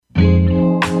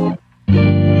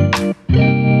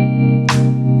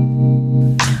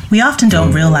We often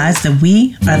don't realize that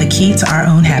we are the key to our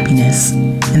own happiness,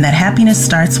 and that happiness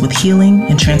starts with healing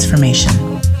and transformation.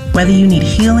 Whether you need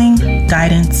healing,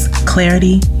 guidance,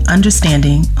 clarity,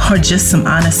 understanding, or just some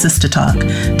honest sister talk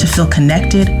to feel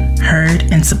connected, heard,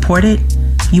 and supported,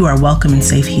 you are welcome and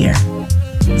safe here.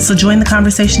 So join the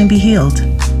conversation and be healed.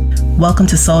 Welcome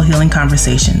to Soul Healing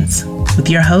Conversations with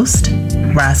your host,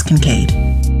 Roz Kincaid.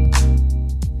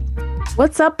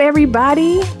 What's up,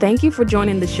 everybody? Thank you for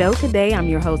joining the show today. I'm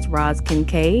your host, Roz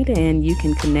Kincaid, and you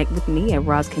can connect with me at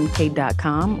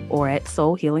rozkincaid.com or at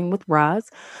Soul Healing with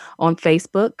Roz on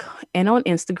Facebook and on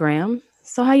Instagram.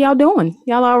 So how y'all doing?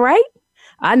 Y'all all right?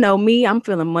 I know me, I'm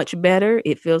feeling much better.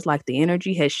 It feels like the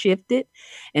energy has shifted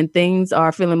and things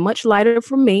are feeling much lighter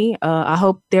for me. I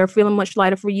hope they're feeling much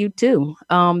lighter for you too.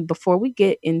 Before we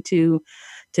get into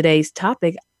today's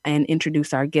topic and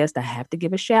introduce our guest, I have to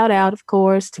give a shout out, of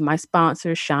course, to my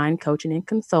sponsor, Shine Coaching and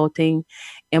Consulting.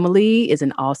 Emily is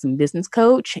an awesome business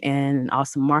coach and an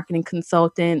awesome marketing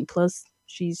consultant. Plus,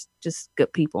 she's just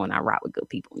good people, and I ride with good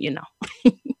people, you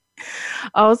know.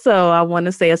 Also, I want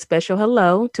to say a special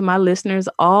hello to my listeners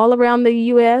all around the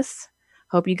U.S.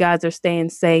 Hope you guys are staying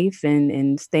safe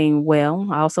and staying well.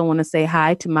 I also want to say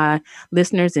hi to my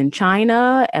listeners in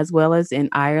China as well as in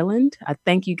Ireland. I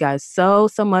thank you guys so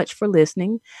much for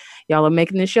listening. Y'all are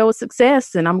making this show a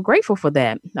success, and I'm grateful for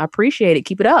that. I appreciate it.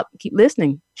 Keep it up. Keep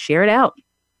listening. Share it out.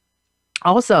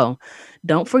 Also,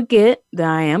 don't forget that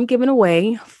I am giving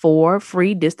away 4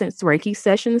 free distance Reiki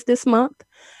sessions this month.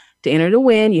 To enter to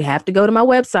win, you have to go to my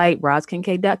website,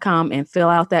 rozkincaid.com, and fill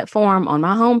out that form on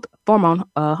my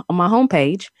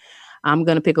homepage. I'm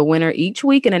going to pick a winner each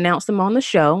week and announce them on the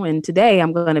show. And today,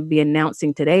 I'm going to be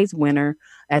announcing today's winner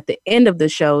at the end of the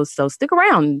show. So stick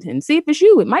around and see if it's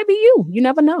you. It might be you. You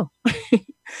never know.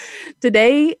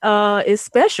 Today is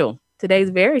special. Today's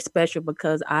very special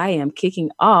because I am kicking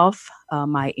off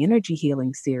my energy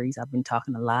healing series. I've been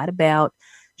talking a lot about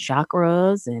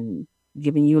chakras and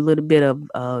giving you a little bit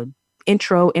of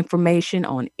intro information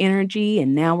on energy.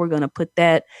 And now we're going to put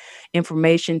that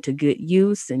information to good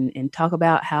use and talk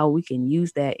about how we can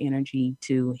use that energy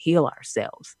to heal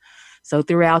ourselves. So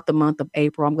throughout the month of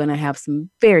April, I'm going to have some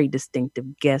very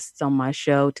distinctive guests on my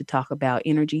show to talk about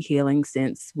energy healing,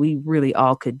 since we really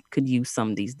all could use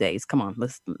some these days. Come on,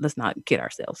 let's not kid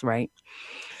ourselves, right?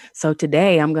 So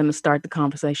today I'm going to start the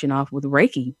conversation off with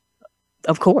Reiki,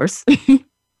 of course.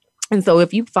 And so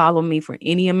if you follow me for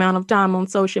any amount of time on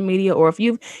social media, or if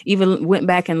you've even went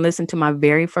back and listened to my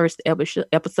very first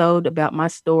episode about my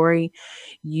story,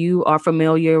 you are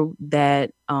familiar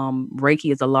that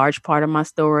Reiki is a large part of my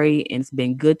story, and it's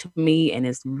been good to me, and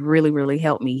it's really, really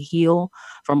helped me heal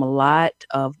from a lot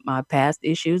of my past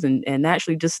issues and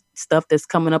actually just stuff that's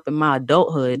coming up in my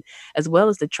adulthood, as well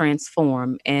as to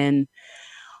transform. And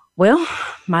well,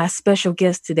 my special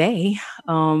guest today,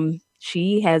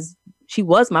 she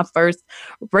was my first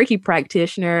Reiki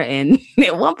practitioner, and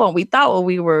at one point we thought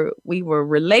we were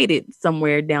related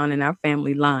somewhere down in our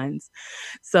family lines.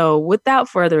 So without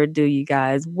further ado, you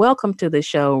guys, welcome to the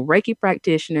show, Reiki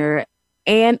practitioner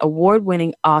and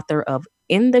award-winning author of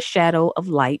In the Shadow of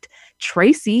Light,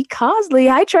 Tracy Causley.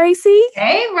 Hi, Tracy.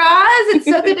 Hey, Roz. It's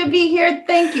so good to be here.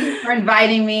 Thank you for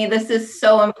inviting me. This is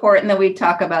so important that we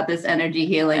talk about this energy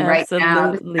healing right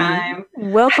now. This time.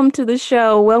 Welcome to the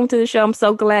show. Welcome to the show. I'm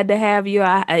so glad to have you.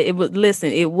 I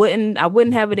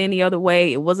wouldn't have it any other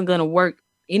way. It wasn't going to work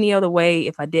any other way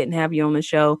if I didn't have you on the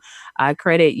show. I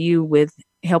credit you with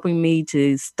helping me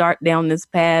to start down this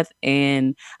path.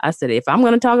 And I said, if I'm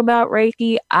going to talk about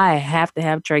Reiki, I have to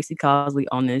have Tracy Causley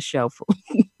on this show.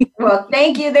 Well,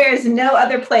 thank you. There is no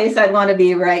other place I'd want to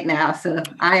be right now. So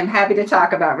I am happy to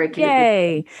talk about Reiki.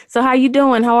 Yay. So how you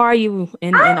doing? How are you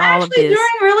in all of this? I'm actually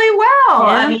doing really well. Yeah?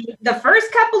 I mean, the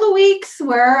first couple of weeks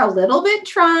were a little bit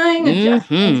trying,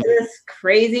 adjusting to this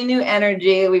crazy new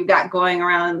energy we've got going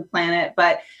around the planet.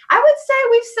 But I would say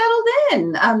we've settled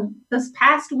in. This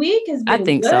past week has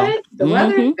been good. So. The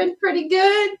weather's been pretty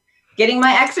good. Getting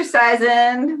my exercise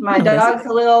in. My dog's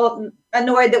a little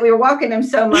annoyed that we were walking him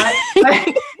so much.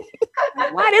 Why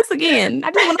this again?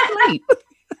 I just want to sleep.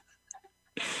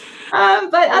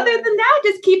 But other than that,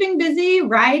 just keeping busy,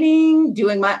 writing,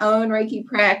 doing my own Reiki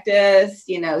practice,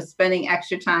 spending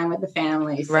extra time with the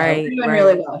family. So we're doing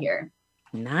really well here.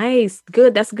 Nice.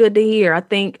 Good. That's good to hear. I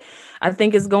think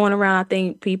it's going around. I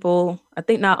think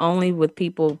not only with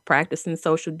people practicing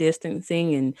social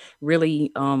distancing and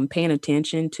really paying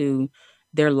attention to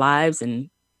their lives and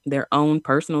their own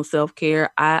personal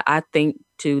self-care, I think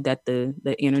too that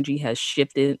the energy has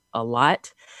shifted a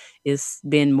lot. it's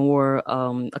been more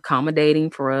accommodating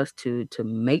for us to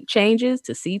make changes,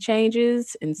 to see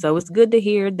changes. And so it's good to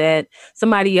hear that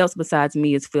somebody else besides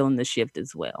me is feeling the shift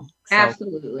as well. So,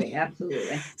 absolutely.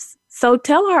 So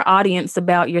tell our audience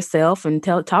about yourself and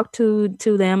talk to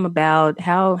them about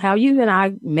how you and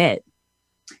I met.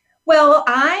 Well,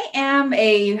 I am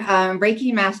a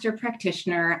Reiki master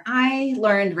practitioner. I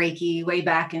learned Reiki way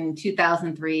back in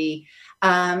 2003.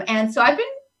 And so I've been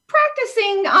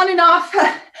practicing on and off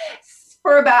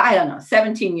for about,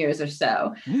 17 years or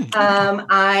so. You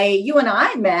and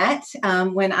I met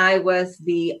when I was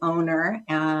the owner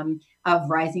of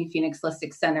Rising Phoenix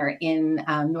Holistic Center in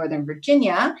Northern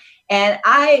Virginia. And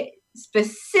I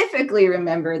specifically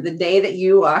remember the day that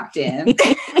you walked in.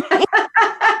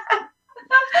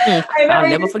 I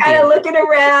remember just kind of looking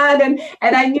around and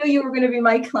I knew you were going to be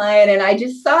my client. And I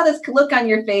just saw this look on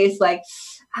your face like,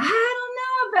 I don't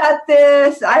know about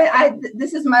this.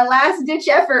 This is my last ditch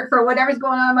effort for whatever's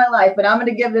going on in my life, but I'm going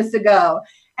to give this a go.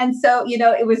 And so,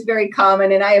 it was very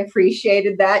common and I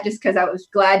appreciated that just because I was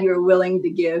glad you were willing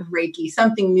to give Reiki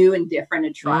something new and different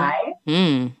a try.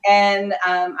 Mm-hmm. And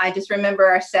I just remember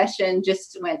our session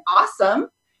just went awesome.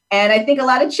 And I think a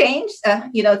lot of change,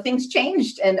 things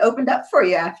changed and opened up for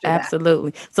you after that.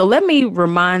 Absolutely. So let me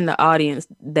remind the audience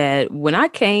that when I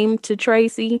came to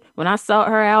Tracy, when I sought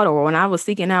her out or when I was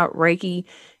seeking out Reiki,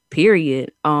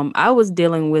 period, I was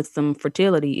dealing with some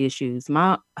fertility issues.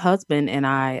 My husband and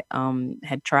I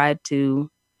had tried to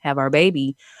have our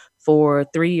baby for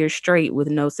 3 years straight with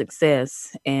no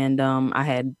success. And I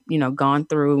had, gone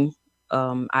through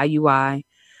IUI,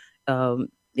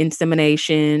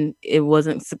 insemination. It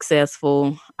wasn't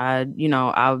successful. I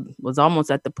was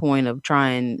almost at the point of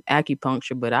trying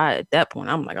acupuncture, but at that point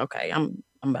I'm like, okay, I'm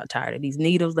about tired of these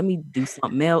needles. Let me do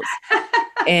something else.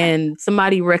 And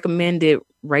somebody recommended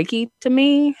Reiki to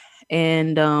me.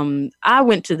 And I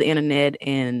went to the internet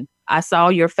and I saw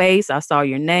your face, I saw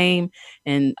your name,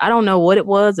 and I don't know what it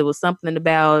was. It was something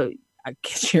about, I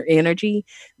guess, your energy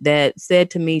that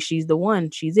said to me, she's the one,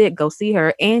 she's it, go see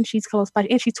her. And she's close by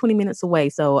and she's 20 minutes away.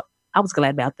 So I was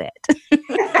glad about that.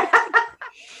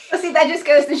 Well, see, that just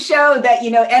goes to show that,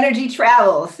 energy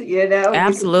travels, Absolutely. You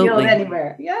can feel it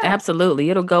anywhere. Yeah. Absolutely.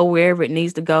 It'll go wherever it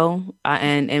needs to go.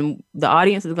 And the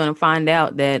audience is going to find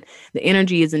out that the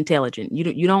energy is intelligent.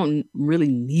 You don't really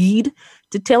need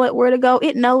to tell it where to go.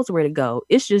 It knows where to go.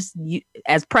 It's just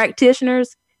as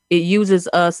practitioners, it uses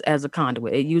us as a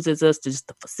conduit. It uses us just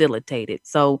to facilitate it.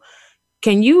 So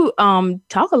can you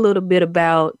talk a little bit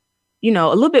about, a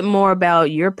little bit more about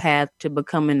your path to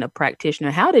becoming a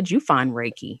practitioner? How did you find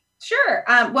Reiki? Sure.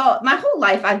 Well, my whole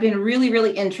life, I've been really,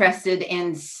 really interested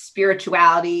in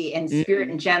spirituality and spirit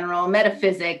in general,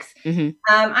 metaphysics. Mm-hmm.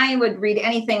 I would read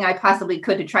anything I possibly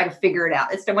could to try to figure it out.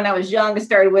 When I was young, I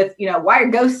started with, why do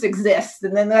ghosts exist?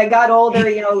 And then I got older,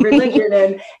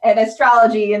 religion and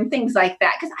astrology and things like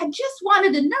that, because I just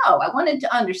wanted to know. I wanted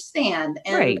to understand.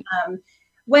 And right.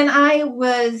 When I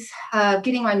was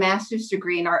getting my master's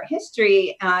degree in art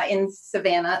history in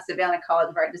Savannah College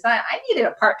of Art and Design, I needed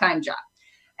a part-time job.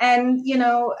 And,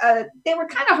 they were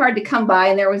kind of hard to come by.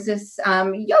 And there was this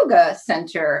yoga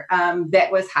center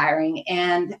that was hiring.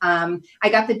 And I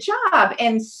got the job.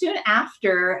 And soon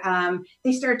after,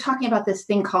 they started talking about this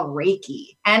thing called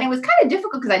Reiki. And it was kind of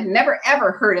difficult because I'd never,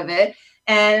 ever heard of it.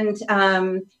 And,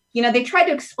 they tried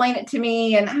to explain it to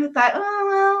me. And I thought, oh,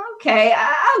 well, okay,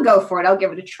 I'll go for it. I'll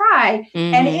give it a try.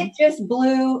 Mm-hmm. And it just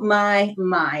blew my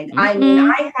mind. Mm-hmm. I mean,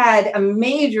 I had a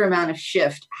major amount of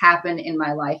shift happen in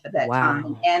my life at that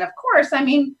time. And of course,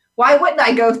 why wouldn't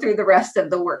I go through the rest of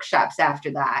the workshops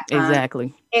after that?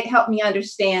 Exactly. It helped me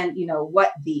understand,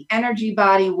 what the energy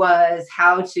body was,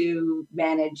 how to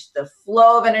manage the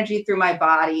flow of energy through my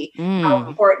body, how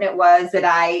important it was that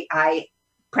I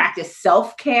practice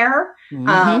self-care. Mm-hmm.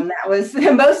 That was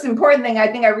the most important thing I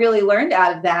think I really learned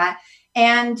out of that.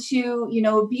 And to,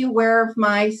 be aware of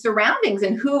my surroundings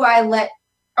and who I let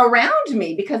around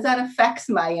me, because that affects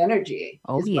my energy.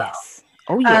 Oh, yes.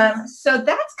 Well. Oh, yes. So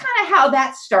that's kind of how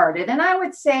that started. And I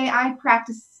would say I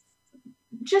practiced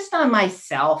just on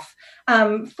myself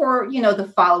for,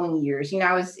 the following years.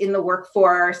 I was in the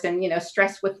workforce and,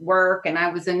 stressed with work, and I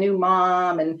was a new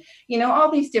mom and, all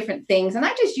these different things. And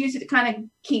I just used it to kind of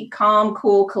keep calm,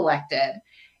 cool, collected.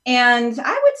 And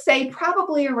I would say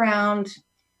probably around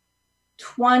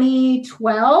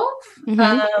 2012,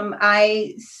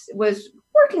 I was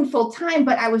working full time,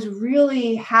 but I was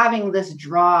really having this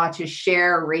draw to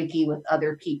share Reiki with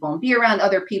other people and be around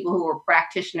other people who were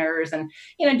practitioners and,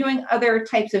 doing other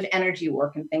types of energy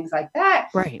work and things like that.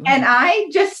 Right. And I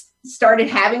just started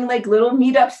having like little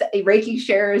meetups, Reiki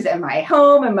shares in my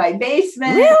home and my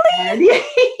basement. Really? And yes,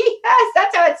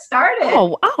 that's how it started.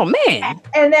 Oh man.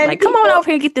 And then like, come on over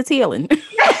here and get this healing. Well,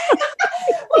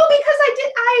 because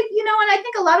and I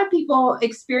think a lot of people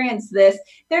experience this.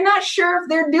 They're not sure if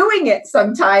they're doing it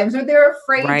sometimes, or they're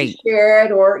afraid to share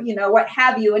it, or, what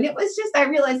have you. And it was just, I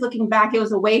realized looking back, it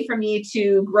was a way for me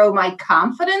to grow my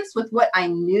confidence with what I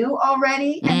knew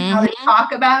already and how to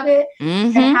talk about it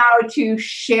and how to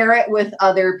share it with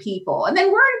other people. And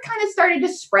then word kind of started to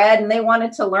spread and they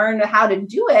wanted to learn how to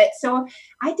do it. So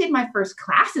I did my first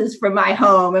classes from my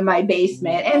home and my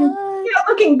basement. And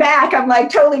looking back, I'm like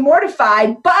totally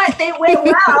mortified, but they went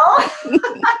well.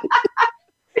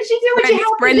 But you do what you have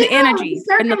spreading to do. The energy,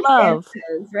 spreading the love,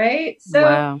 right?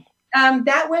 So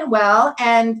that went well,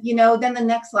 and then the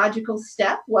next logical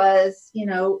step was,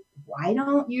 why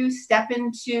don't you step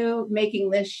into making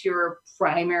this your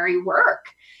primary work?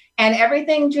 And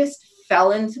everything just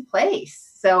fell into place.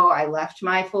 So I left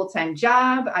my full-time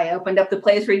job. I opened up the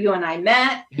place where you and I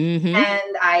met,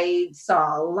 and I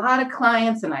saw a lot of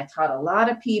clients and I taught a lot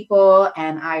of people,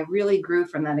 and I really grew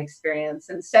from that experience.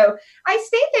 And so I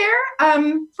stayed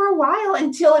there for a while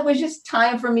until it was just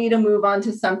time for me to move on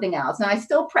to something else. Now I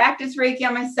still practice Reiki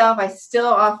on myself. I still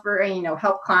offer,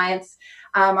 help clients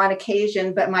on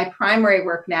occasion, but my primary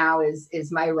work now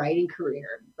is my writing career,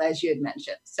 as you had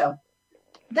mentioned. So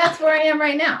that's where I am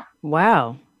right now.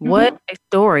 Wow. What a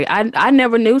story. I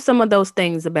never knew some of those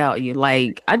things about you.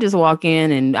 Like, I just walk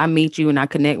in and I meet you and I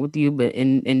connect with you, but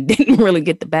and didn't really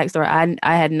get the backstory.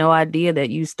 I had no idea that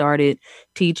you started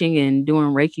teaching and doing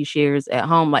Reiki shares at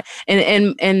home. Like,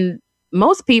 and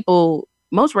most people,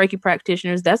 most Reiki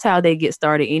practitioners, that's how they get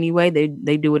started anyway.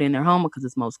 They do it in their home because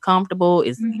it's most comfortable.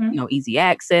 It's easy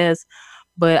access.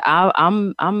 But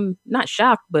I'm not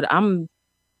shocked, but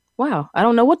wow. I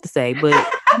don't know what to say, but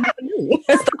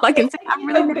that's all I can say.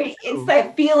 It's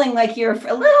that feeling like you're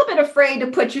a little bit afraid to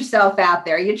put yourself out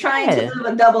there. You're trying to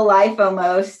live a double life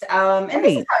almost. And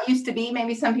this is how it used to be.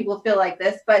 Maybe some people feel like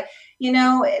this, but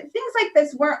things like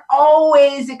this weren't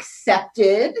always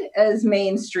accepted as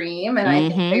mainstream. And I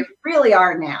think they really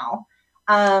are now.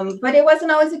 But it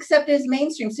wasn't always accepted as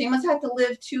mainstream. So you must have to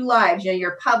live two lives,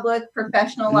 your public,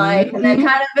 professional life, and then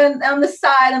kind of on the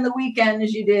side on the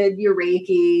weekends you did your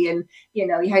Reiki and,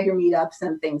 you had your meetups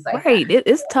and things like that. Right.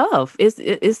 It's tough.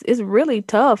 It's really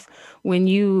tough when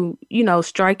you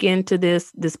strike into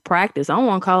this practice. I don't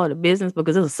want to call it a business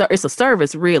because it's a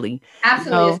service, really.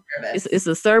 Absolutely. A service. It's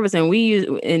a service. And we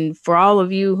use, and for all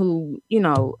of you who,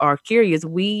 are curious,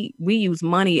 we use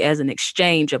money as an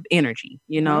exchange of energy,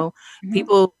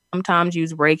 People sometimes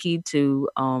use Reiki to,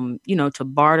 to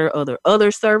barter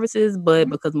other services, but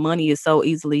because money is so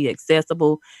easily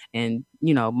accessible and,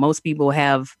 most people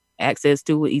have access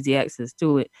to it, easy access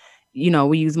to it,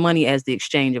 we use money as the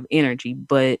exchange of energy.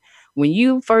 But when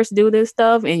you first do this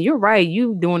stuff, and you're right,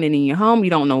 you doing it in your home, you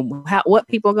don't know what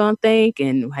people are going to think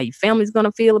and how your family's going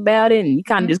to feel about it. And you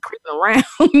kind of just creeping around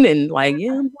and like, I'm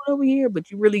going over here,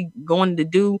 but you really going to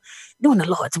doing the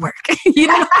Lord's work.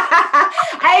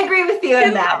 I agree with you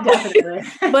on that, definitely.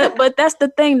 but that's the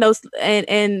thing, though.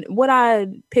 And what I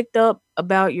picked up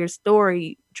about your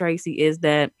story, Tracy, is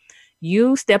that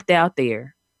you stepped out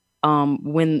there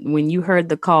when you heard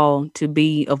the call to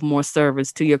be of more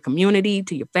service to your community,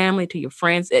 to your family, to your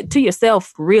friends, to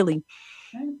yourself, really.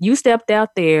 You stepped out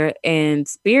there and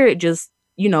Spirit just,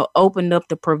 opened up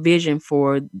the provision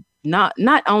for not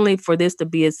only for this to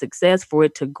be a success, for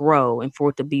it to grow and for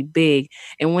it to be big.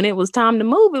 And when it was time to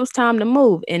move, it was time to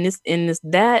move. And it's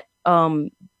that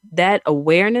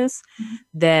awareness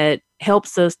that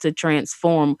helps us to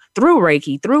transform through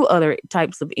Reiki, through other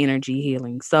types of energy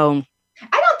healing. So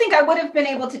I don't think I would have been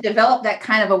able to develop that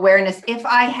kind of awareness if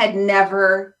I had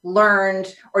never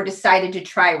learned or decided to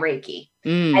try Reiki.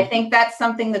 I think that's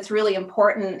something that's really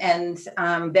important, and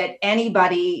that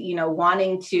anybody,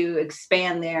 wanting to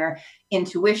expand their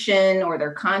intuition or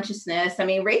their consciousness,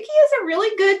 Reiki is a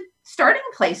really good starting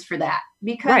place for that,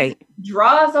 because it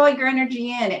draws all your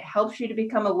energy in. It helps you to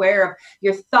become aware of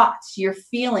your thoughts, your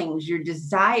feelings, your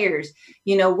desires,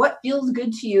 what feels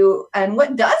good to you and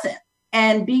what doesn't.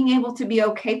 And being able to be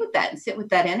okay with that and sit with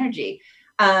that energy.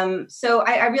 So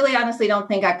I really honestly don't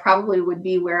think I probably would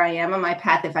be where I am on my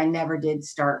path if I never did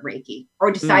start Reiki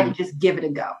or decide to just give it a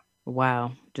go.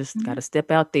 Wow. Just got to step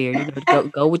out there. You got to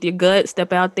go with your gut,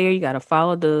 step out there. You got to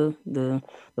follow the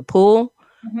pull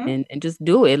and just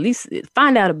do it. At least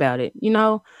find out about it,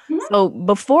 So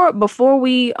before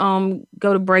we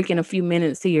go to break in a few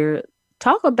minutes here,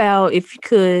 talk about, if you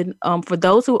could, for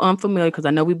those who are unfamiliar, because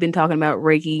I know we've been talking about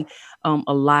Reiki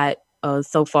a lot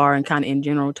so far and kind of in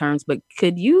general terms, but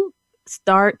could you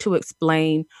start to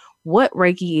explain what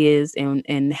Reiki is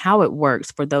and how it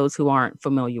works for those who aren't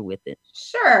familiar with it?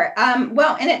 Sure.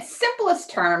 Well, in its simplest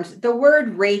terms, the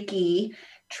word Reiki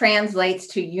translates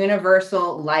to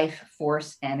universal life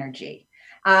force energy.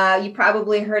 You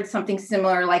probably heard something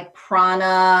similar like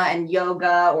prana and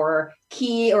yoga or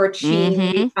ki or chi.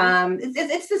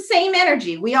 It's the same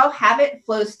energy. We all have it. It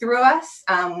flows through us.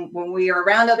 When we are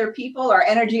around other people, our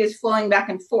energy is flowing back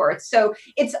and forth. So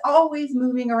it's always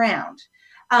moving around.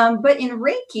 But in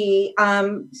Reiki,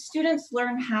 students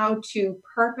learn how to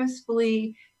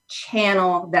purposefully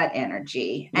channel that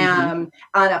energy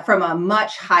from a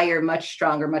much higher, much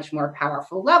stronger, much more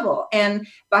powerful level. And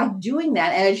by doing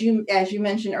that, and as you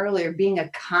mentioned earlier, being a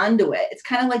conduit, it's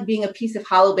kind of like being a piece of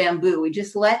hollow bamboo. We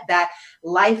just let that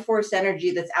life force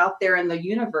energy that's out there in the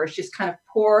universe just kind of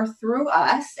pour through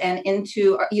us and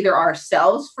into either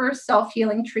ourselves for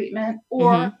self-healing treatment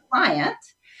or client.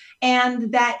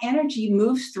 And that energy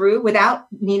moves through without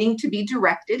needing to be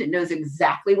directed. It knows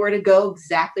exactly where to go,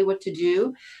 exactly what to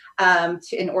do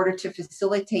in order to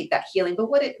facilitate that healing.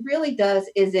 But what it really does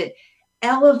is it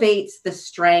elevates the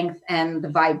strength and the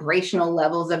vibrational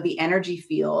levels of the energy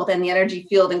field. And the energy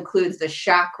field includes the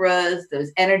chakras,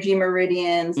 those energy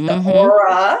meridians, the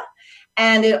aura.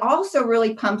 And it also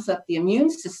really pumps up the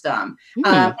immune system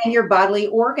and your bodily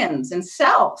organs and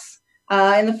cells.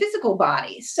 In the physical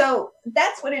body. So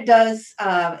that's what it does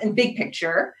in big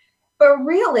picture. But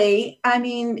really, I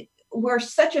mean, we're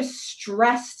such a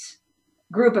stressed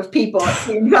group of people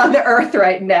on the earth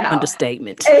right now.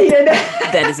 Understatement.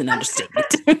 That is an understatement.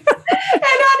 And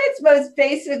on its most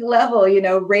basic level,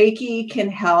 Reiki can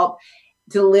help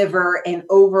deliver an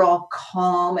overall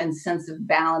calm and sense of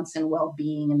balance and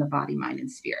well-being in the body, mind, and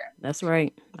spirit. That's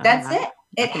right. That's it.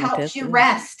 It helps you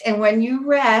rest. And when you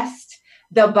rest,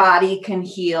 the body can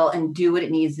heal and do what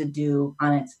it needs to do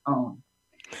on its own.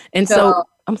 And so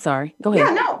I'm sorry, go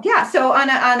ahead. Yeah. So on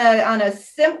a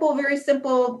simple, very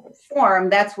simple form,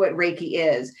 that's what Reiki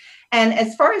is. And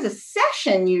as far as a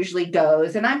session usually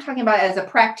goes, and I'm talking about as a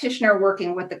practitioner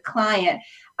working with the client,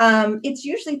 it's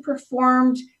usually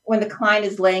performed when the client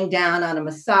is laying down on a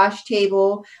massage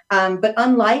table. But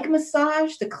unlike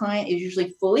massage, the client is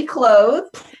usually fully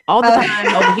clothed. All the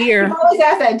time over here. I always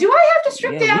ask that, do I have to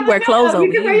strip down? You wear clothes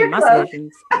over here. Wear your clothes.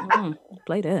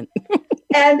 Play that.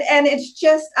 And it's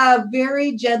just a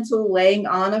very gentle laying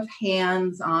on of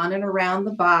hands on and around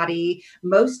the body,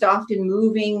 most often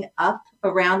moving up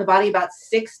around the body about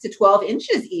 6 to 12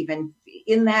 inches even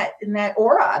in that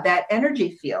aura, that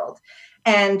energy field.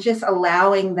 And just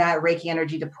allowing that Reiki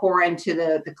energy to pour into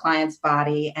the client's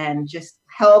body and just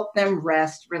help them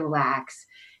rest, relax,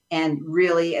 and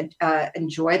really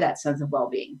enjoy that sense of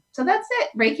well-being. So that's it,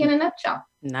 Reiki in a nutshell.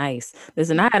 Nice.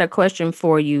 Listen, I had a question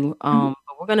for you.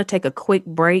 We're going to take a quick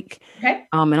break. Okay.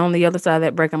 And on the other side of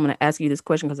that break, I'm going to ask you this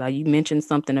question because you mentioned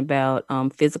something about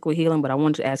physical healing, but I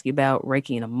wanted to ask you about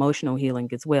Reiki and emotional healing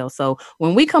as well. So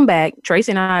when we come back,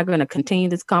 Tracy and I are going to continue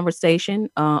this conversation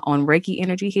on Reiki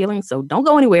energy healing. So don't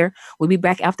go anywhere. We'll be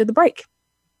back after the break.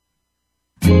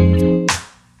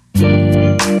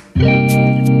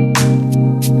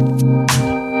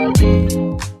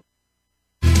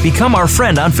 Become our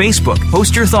friend on Facebook.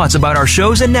 Post your thoughts about our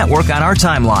shows and network on our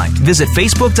timeline. Visit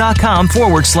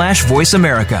facebook.com/Voice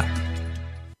America.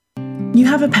 You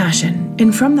have a passion,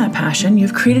 and from that passion,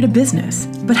 you've created a business.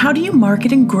 But how do you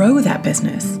market and grow that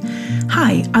business?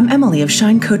 Hi, I'm Emily of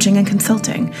Shine Coaching and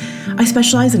Consulting. I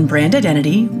specialize in brand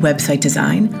identity, website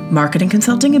design, marketing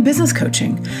consulting, and business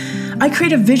coaching. I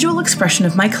create a visual expression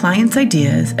of my clients'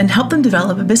 ideas and help them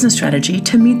develop a business strategy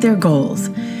to meet their goals.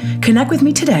 Connect with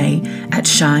me today at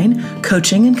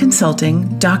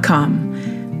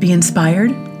shinecoachingandconsulting.com. Be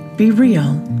inspired, be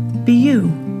real, be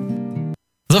you.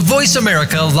 The Voice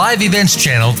America Live Events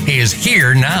channel is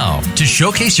here now to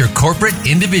showcase your corporate,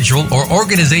 individual, or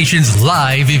organization's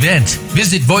live event.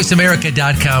 Visit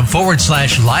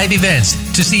voiceamerica.com/live events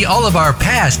to see all of our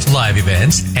past live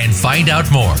events and find out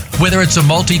more. Whether it's a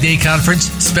multi-day conference,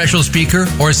 special speaker,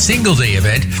 or single-day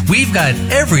event, we've got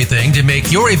everything to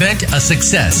make your event a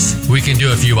success. We can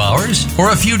do a few hours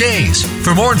or a few days.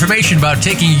 For more information about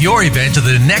taking your event to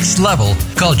the next level,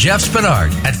 call Jeff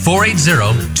Spinard at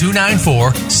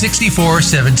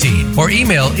 480-294-6417 or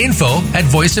email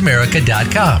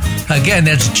info@voiceamerica.com. Again,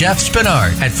 that's Jeff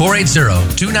Spinard at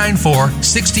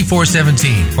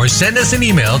 480-294-6417 or send us an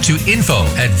email to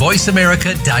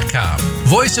info@voiceamerica.com.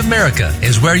 Voice America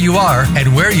is where you are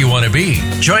and where you want to be.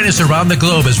 Join us around the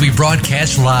globe as we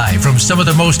broadcast live from some of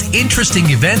the most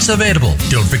interesting events available.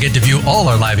 Don't forget to view all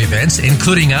our live events,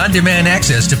 including on-demand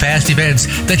access to past events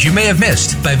that you may have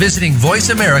missed by visiting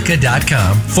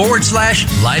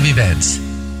voiceamerica.com/live events.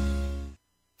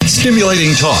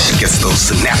 Stimulating talk gets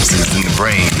those synapses in the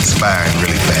brain firing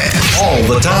really fast. All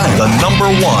the time. The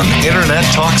 #1 internet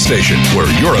talk station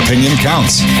where your opinion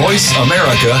counts.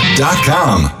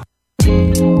 VoiceAmerica.com.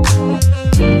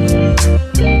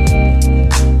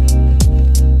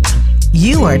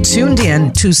 You are tuned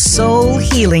in to Soul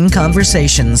Healing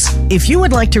Conversations. If you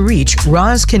would like to reach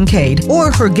Roz Kincaid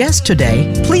or her guest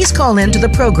today, please call into the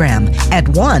program at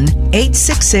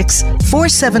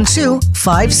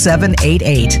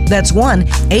 1-866-472-5788. That's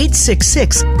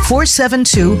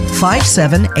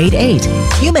 1-866-472-5788.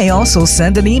 You may also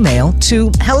send an email to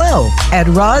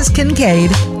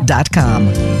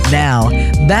hello@rozkincaid.com. Now,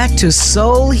 back to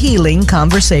Soul Healing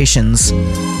Conversations.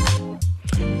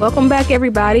 Welcome back,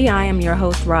 everybody. I am your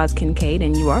host, Roz Kincaid,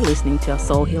 and you are listening to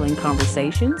Soul Healing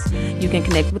Conversations. You can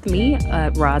connect with me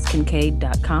at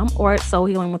rozkincaid.com or at Soul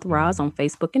Healing with Roz on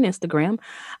Facebook and Instagram.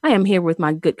 I am here with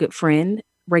my good friend,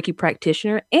 Reiki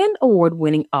practitioner and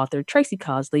award-winning author, Tracy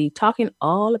Cosley, talking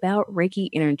all about Reiki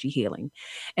energy healing.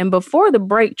 And before the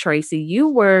break, Tracy, you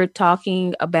were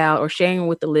talking about or sharing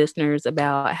with the listeners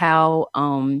about how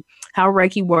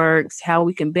Reiki works, how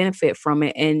we can benefit from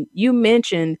it. And you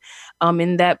mentioned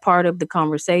in that part of the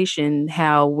conversation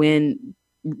how when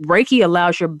Reiki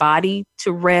allows your body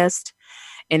to rest,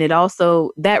 and it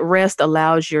also, that rest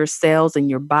allows your cells in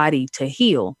your body to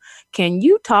heal. Can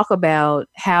you talk about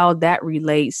how that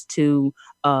relates to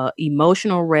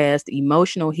emotional rest,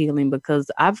 emotional healing?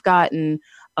 Because I've gotten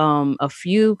a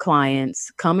few clients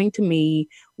coming to me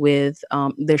with,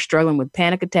 they're struggling with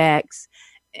panic attacks,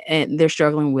 and they're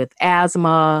struggling with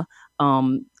asthma,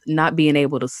 not being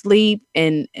able to sleep.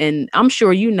 And I'm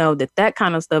sure you know that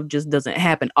kind of stuff just doesn't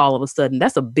happen all of a sudden.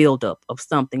 That's a buildup of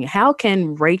something. How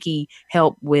can Reiki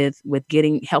help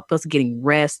help us getting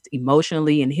rest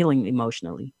emotionally and healing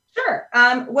emotionally? Sure.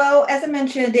 Well, as I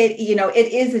mentioned, it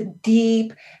is a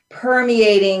deep,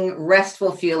 permeating,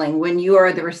 restful feeling when you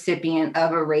are the recipient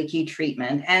of a Reiki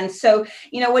treatment. And so,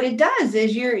 what it does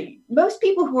is most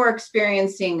people who are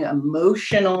experiencing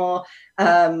emotional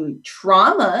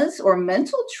traumas or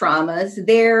mental traumas,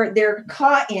 they're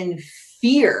caught in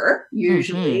fear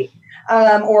usually.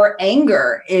 Or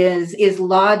anger is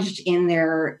lodged in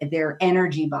their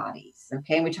energy bodies.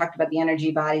 Okay. And we talked about the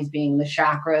energy bodies being the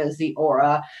chakras, the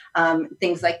aura,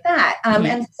 things like that.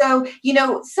 And so,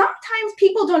 sometimes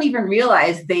people don't even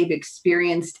realize they've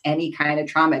experienced any kind of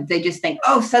trauma. They just think,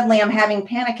 oh, suddenly I'm having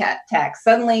panic attacks.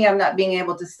 Suddenly I'm not being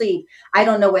able to sleep. I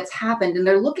don't know what's happened. And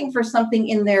they're looking for something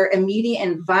in their immediate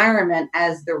environment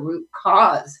as the root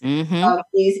cause of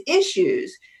these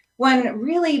issues. When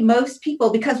really most people,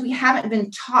 because we haven't been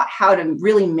taught how to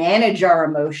really manage our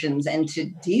emotions and to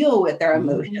deal with our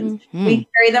emotions, we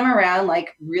carry them around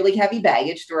like really heavy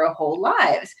baggage through our whole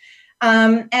lives.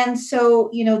 And so,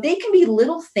 they can be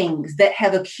little things that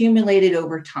have accumulated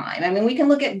over time. I mean, we can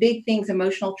look at big things,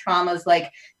 emotional traumas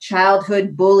like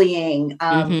childhood bullying,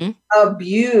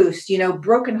 abuse,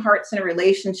 broken hearts in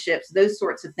relationships, those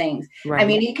sorts of things. Right. I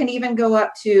mean, it can even go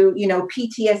up to,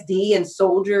 PTSD in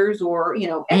soldiers or,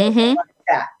 anything like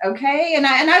that. Okay. And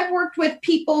I've worked with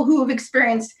people who have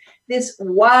experienced this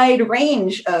wide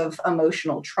range of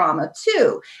emotional trauma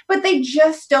too, but they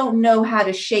just don't know how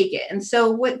to shake it. And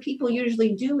so what people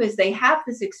usually do is they have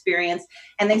this experience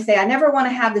and they say, I never want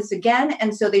to have this again.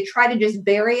 And so they try to just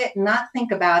bury it, not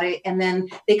think about it. And then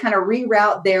they kind of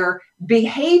reroute their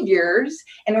behaviors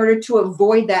in order to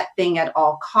avoid that thing at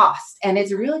all costs. And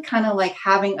it's really kind of like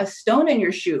having a stone in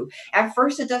your shoe. At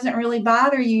first, it doesn't really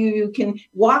bother you. You can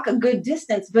walk a good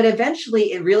distance, but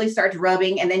eventually it really starts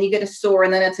rubbing and then you get a sore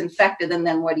and then it's infected. And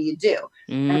then what do you do?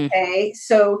 Okay.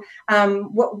 So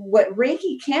what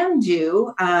Reiki can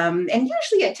do, and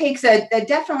usually it takes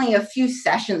definitely a few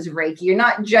sessions of Reiki. You're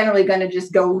not generally going to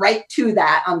just go right to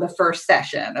that on the first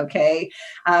session. Okay.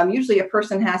 Usually a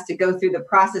person has to go through the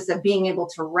process of being able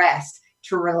to rest,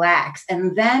 to relax.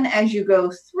 And then as you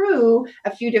go through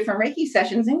a few different Reiki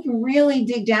sessions, then you can really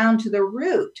dig down to the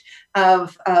root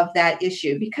of that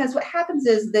issue. Because what happens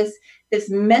is this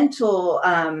mental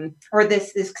or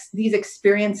these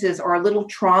experiences or little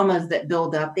traumas that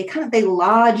build up, they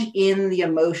lodge in the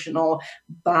emotional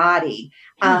body.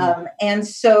 And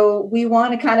so we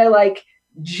want to kind of like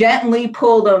gently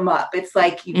pull them up. It's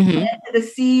like you planted a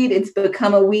seed, it's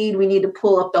become a weed. We need to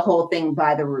pull up the whole thing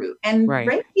by the root. And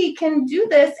Reiki can do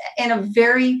this in a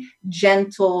very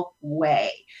gentle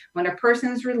way. When a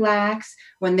person's relaxed,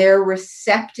 when they're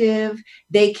receptive,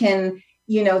 they can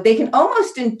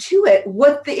almost intuit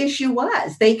what the issue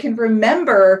was. They can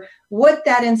remember what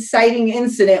that inciting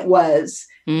incident was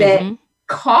that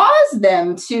caused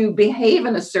them to behave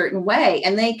in a certain way.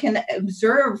 And they can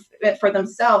observe it for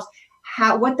themselves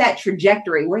where that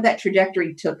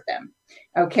trajectory took them.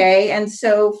 Okay. And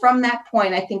so from that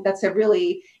point, I think that's a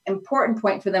really important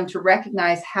point for them to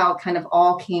recognize how it kind of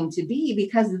all came to be,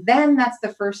 because then that's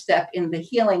the first step in the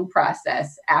healing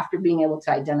process. After being able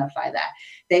to identify that,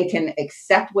 they can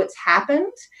accept what's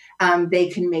happened. They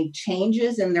can make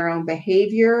changes in their own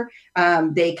behavior.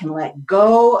 They can let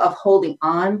go of holding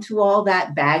on to all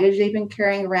that baggage they've been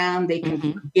carrying around. They can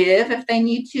forgive if they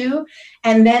need to.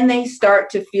 And then they start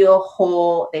to feel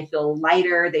whole. They feel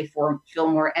lighter. They feel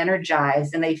more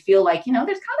energized. And they feel like, there's kind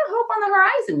of hope on the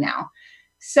horizon now.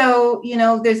 So,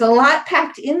 there's a lot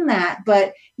packed in that.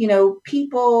 But,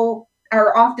 people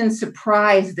are often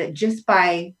surprised that just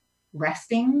by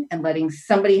resting and letting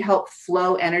somebody help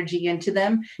flow energy into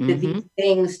them, that these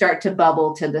things start to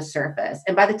bubble to the surface.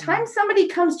 And by the time somebody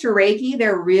comes to Reiki,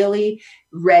 they're really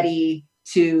ready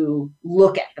to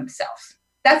look at themselves.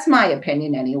 That's my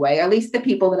opinion anyway, or at least the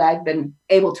people that I've been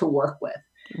able to work with.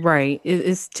 Right.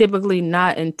 It's typically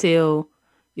not until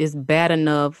it's bad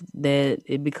enough that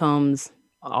it becomes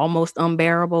almost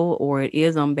unbearable, or it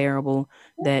is unbearable,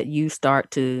 that you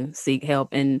start to seek help.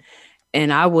 And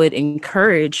I would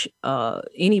encourage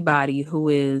anybody who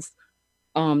is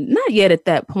not yet at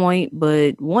that point,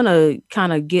 but want to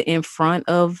kind of get in front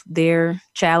of their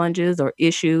challenges or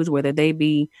issues, whether they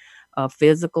be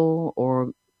physical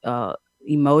or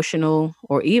emotional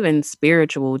or even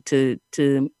spiritual, to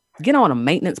get on a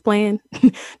maintenance plan,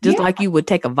 just like you would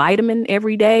take a vitamin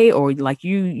every day, or like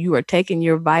you are taking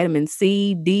your vitamin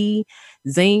C, D,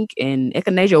 zinc, and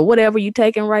echinacea, or whatever you're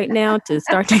taking right now, to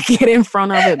start to get in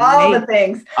front of it. All the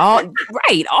things. All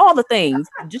the things.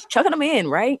 Just chucking them in,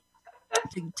 right?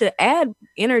 To add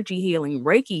energy healing,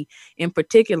 Reiki in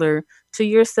particular, to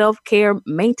your self-care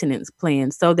maintenance plan,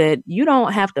 so that you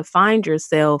don't have to find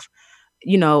yourself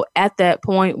at that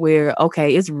point where,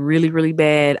 okay, it's really, really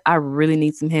bad. I really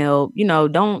need some help.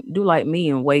 Don't do like me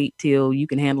and wait till you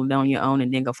can handle it on your own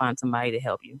and then go find somebody to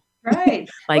help you. Right.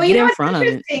 Get in front of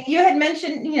it. You had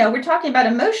mentioned, we're talking about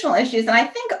emotional issues, and I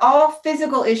think all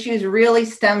physical issues really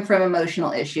stem from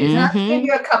emotional issues. And I'll give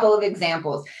you a couple of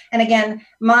examples. And again,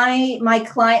 my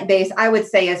client base, I would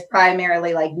say, is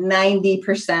primarily like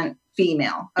 90%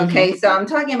 female. Okay. So I'm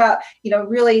talking about,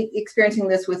 really experiencing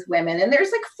this with women. And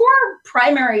there's like 4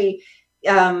 primary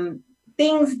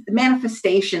things,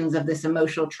 manifestations of this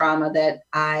emotional trauma that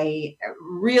I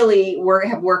really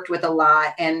have worked with a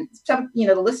lot. And some,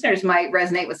 the listeners might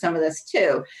resonate with some of this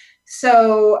too.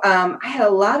 So I had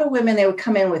a lot of women that would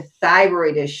come in with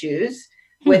thyroid issues,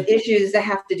 with issues that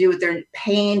have to do with their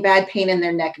bad pain in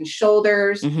their neck and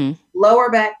shoulders,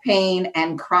 lower back pain,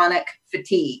 and chronic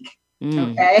fatigue.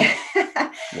 Okay.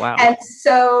 Wow. And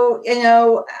so,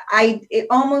 it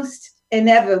almost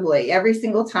inevitably, every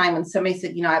single time when somebody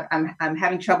said, I'm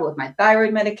having trouble with my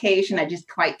thyroid medication, I just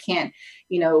quite can't,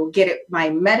 get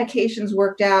my medications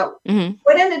worked out.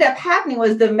 What ended up happening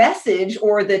was the message,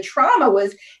 or the trauma,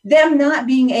 was them not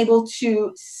being able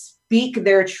to speak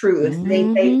their truth.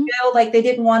 They feel like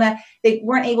they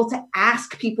weren't able to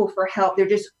ask people for help. They're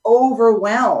just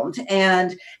overwhelmed,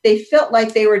 and they felt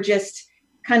like they were just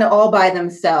kind of all by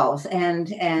themselves,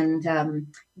 and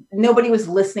nobody was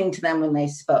listening to them when they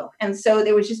spoke. And so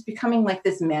there was just becoming like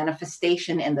this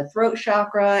manifestation in the throat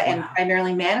chakra, and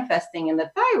primarily manifesting in the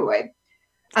thyroid.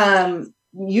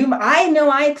 I know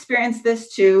I experienced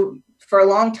this too for a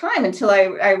long time, until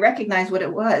I recognized what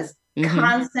it was.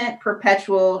 Constant,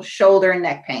 perpetual shoulder and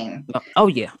neck pain. Oh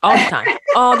yeah. All the time.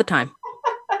 All the time.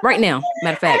 Right now,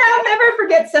 matter of fact. And I'll never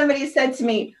forget, somebody said to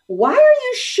me, "Why are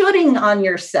you shooting on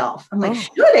yourself?" I'm like,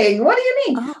 "Shooting? What do you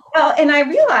mean?" Well, and I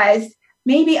realized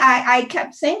maybe I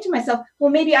kept saying to myself,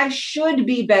 well, maybe I should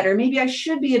be better. Maybe I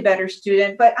should be a better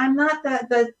student, but I'm not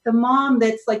the mom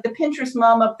that's like the Pinterest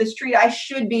mom up the street. I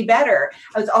should be better.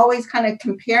 I was always kind of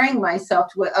comparing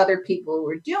myself to what other people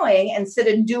were doing instead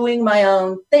of doing my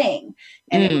own thing.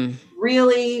 And it was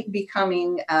really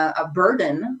becoming a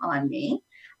burden on me.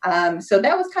 So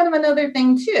that was kind of another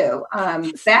thing too.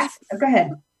 Go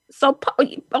ahead. So,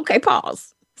 okay,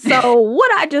 pause. So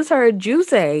what I just heard you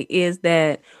say is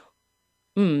that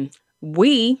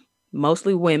we,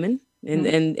 mostly women,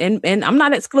 and I'm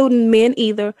not excluding men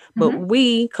either, but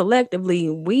we collectively,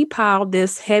 we pile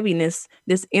this heaviness,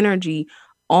 this energy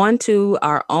onto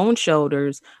our own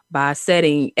shoulders by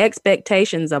setting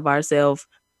expectations of ourselves,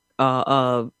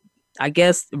 I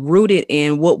guess, rooted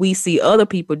in what we see other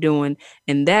people doing.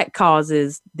 And that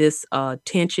causes this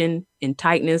tension and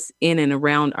tightness in and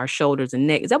around our shoulders and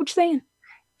neck. Is that what you're saying?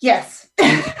 Yes.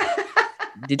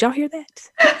 Did y'all hear that?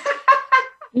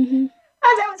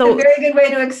 That was a very good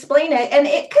way to explain it. And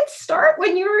it could start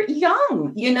when you're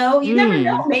young, you never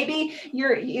know. Maybe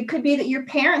it could be that your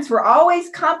parents were always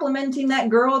complimenting that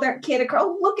girl, that kid.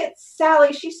 Oh, look at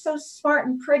Sally. She's so smart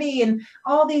and pretty and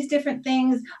all these different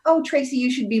things. Oh, Tracy,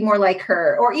 you should be more like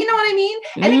her. Or, you know what I mean?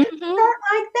 And it could start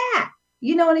like that.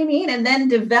 You know what I mean? And then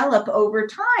develop over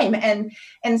time.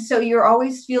 And so you're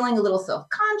always feeling a little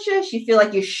self-conscious. You feel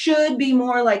like you should be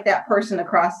more like that person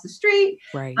across the street.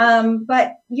 Right.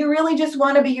 But you really just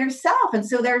want to be yourself. And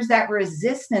so there's that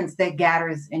resistance that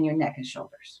gathers in your neck and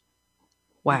shoulders.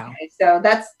 Wow. Okay, so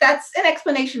that's an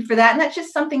explanation for that. And that's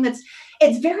just something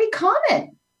it's very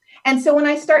common. And so when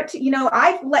I start to,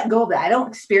 I've let go of that. I don't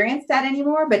experience that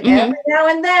anymore. But every now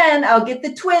and then I'll get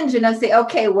the twinge and I'll say,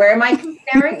 okay, where am I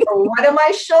comparing? Or what am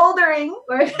I shouldering?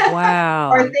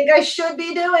 Wow. Or think I should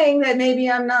be doing that maybe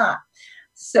I'm not.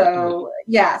 So,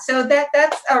 so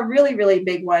that's a really, really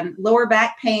big one. Lower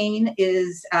back pain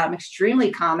is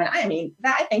extremely common. I mean,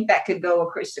 I think that could go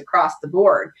across the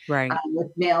board, right,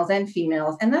 with males and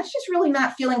females. And that's just really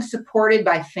not feeling supported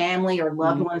by family or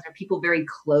loved ones or people very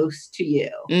close to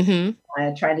you.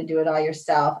 Trying to do it all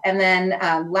yourself. And then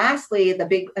lastly,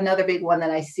 another big one that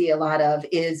I see a lot of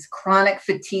is chronic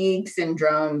fatigue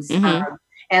syndromes.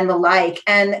 And the like.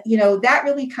 And, that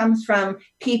really comes from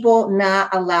people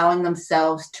not allowing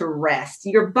themselves to rest.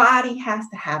 Your body has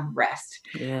to have rest,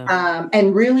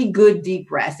 and really good deep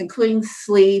rest, including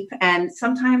sleep. And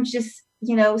sometimes just,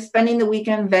 spending the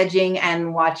weekend vegging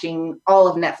and watching all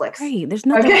of Netflix. Hey, there's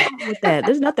nothing wrong with that.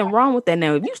 There's nothing wrong with that.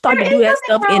 Now, if you start to do that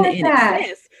stuff in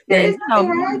excess, there's nothing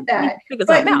wrong with that. But,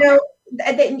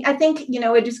 I think,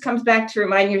 it just comes back to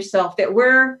remind yourself that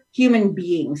we're human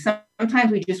beings.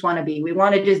 Sometimes we just want to be. We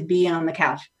want to just be on the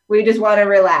couch. We just want to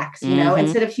relax,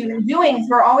 instead of human doings.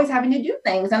 We're always having to do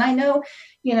things. And I know,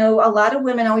 a lot of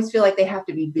women always feel like they have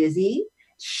to be busy,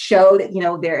 show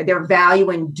that, their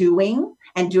value in doing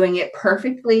and doing it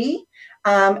perfectly.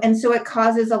 And so it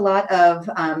causes a lot of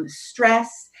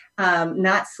stress,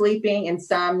 not sleeping,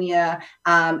 insomnia,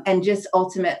 and just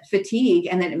ultimate fatigue.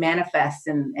 And then it manifests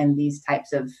in these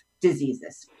types of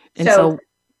diseases. And so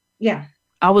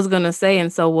I was going to say,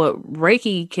 and so what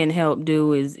Reiki can help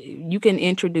do is you can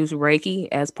introduce Reiki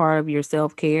as part of your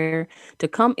self-care to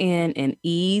come in and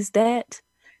ease that,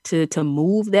 to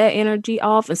move that energy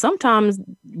off. And sometimes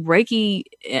Reiki,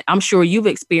 I'm sure you've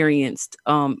experienced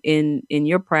in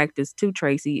your practice too,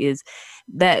 Tracy, is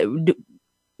that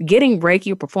getting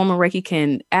Reiki or performing Reiki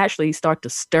can actually start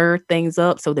to stir things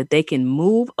up so that they can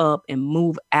move up and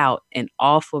move out and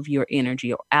off of your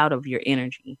energy or out of your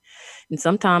energy. And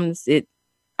sometimes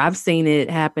I've seen it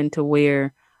happen to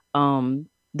where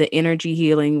the energy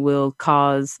healing will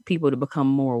cause people to become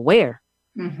more aware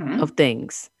of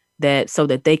things so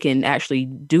that they can actually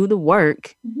do the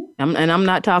work. And I'm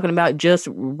not talking about just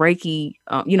Reiki,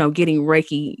 getting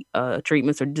Reiki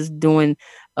treatments or just doing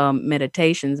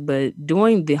meditations, but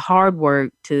doing the hard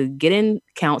work to get in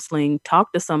counseling,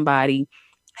 talk to somebody,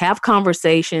 have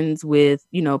conversations with,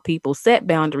 people, set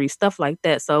boundaries, stuff like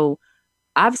that. So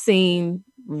I've seen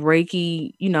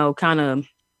Reiki, kind of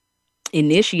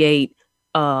initiate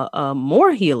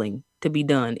more healing to be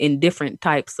done in different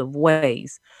types of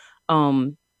ways.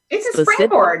 It's a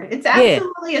springboard. It's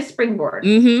absolutely a springboard.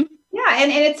 Yeah.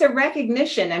 And it's a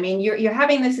recognition. I mean, you're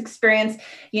having this experience,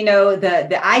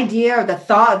 the idea or the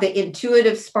thought, the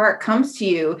intuitive spark comes to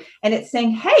you and it's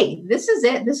saying, hey, this is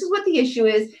it. This is what the issue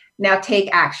is. Now take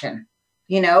action.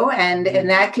 And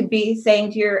that could be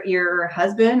saying to your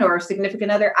husband or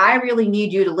significant other, I really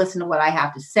need you to listen to what I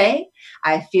have to say.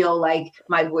 I feel like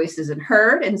my voice isn't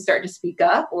heard, and start to speak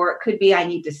up. Or it could be, I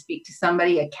need to speak to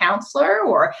somebody, a counselor,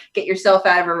 or get yourself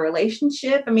out of a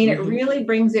relationship. I mean, it really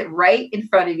brings it right in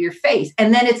front of your face.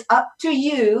 And then it's up to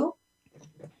you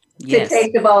to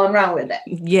take the ball and run with it.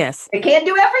 Yes. It can't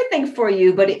do everything for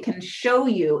you, but it can show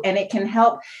you, and it can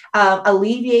help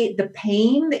alleviate the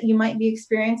pain that you might be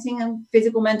experiencing,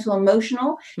 physical, mental,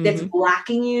 emotional, that's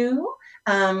blocking you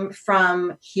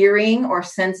from hearing or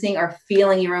sensing or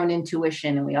feeling your own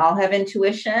intuition. And we all have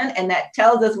intuition, and that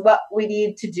tells us what we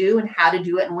need to do and how to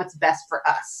do it and what's best for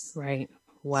us. Right.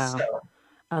 Wow. So.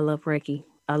 I love Reiki.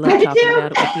 I love talking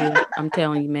about it with you. I'm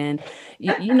telling you, man.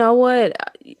 You know what?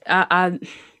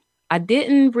 I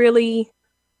didn't really,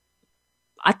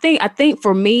 I think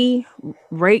for me,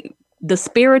 the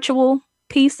spiritual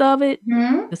piece of it,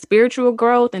 the spiritual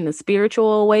growth and the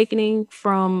spiritual awakening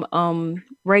from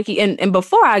Reiki. And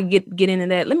before I get into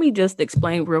that, let me just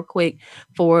explain real quick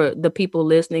for the people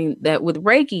listening that with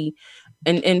Reiki,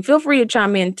 and feel free to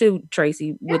chime in too,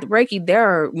 Tracy, with Reiki, there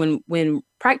are, when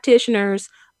practitioners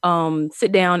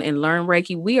sit down and learn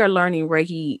Reiki, we are learning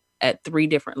Reiki at 3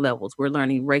 different levels. We're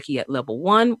learning Reiki at level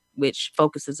 1, which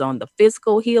focuses on the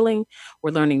physical healing.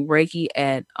 We're learning Reiki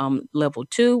at level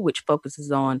 2, which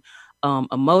focuses on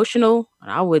emotional.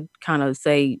 And I would kind of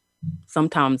say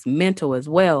sometimes mental as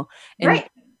well. And, right.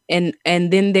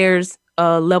 And then there's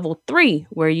level 3,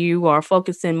 where you are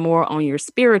focusing more on your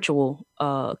spiritual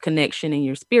connection and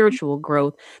your spiritual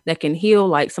growth that can heal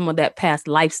like some of that past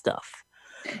life stuff.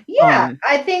 Yeah,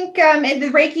 I think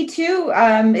the Reiki too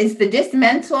is the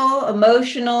mental,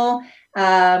 emotional,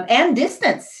 and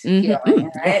distance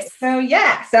healing, right?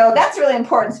 Yes. So that's really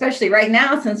important, especially right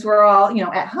now since we're all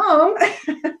at home.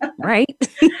 Right.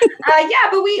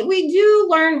 But we do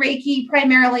learn Reiki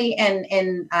primarily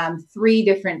in 3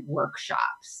 different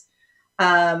workshops.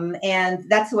 And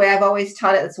that's the way I've always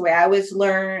taught it. That's the way I was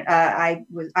learned. I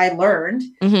learned.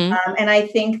 Mm-hmm. And I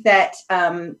think that,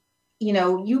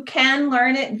 you can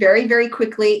learn it very, very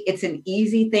quickly. It's an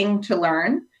easy thing to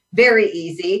learn, very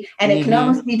easy. And it can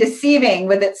almost be deceiving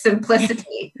with its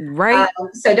simplicity. Right.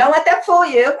 So don't let that fool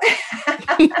you.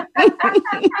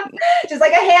 Just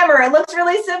like a hammer, it looks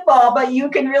really simple, but you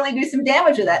can really do some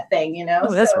damage with that thing,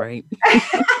 Oh, that's right.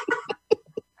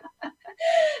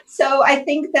 So I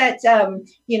think that,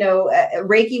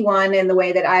 Reiki 1 and the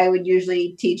way that I would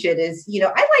usually teach it is,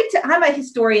 I'm a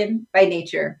historian by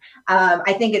nature.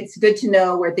 I think it's good to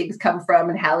know where things come from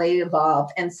and how they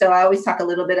evolved. And so I always talk a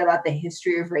little bit about the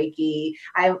history of Reiki.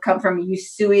 I come from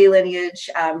Usui lineage,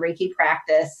 Reiki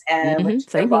practice, and which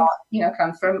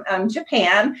comes from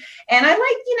Japan. And I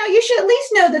you should at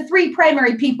least know the 3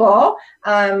 primary people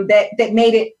that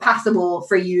made it possible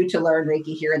for you to learn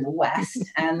Reiki here in the West.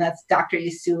 And that's Dr.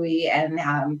 Usui and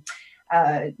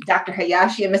Dr.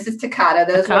 Hayashi and Mrs. Takata.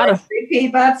 Those are 3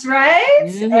 people. That's right.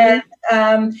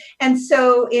 Mm-hmm. And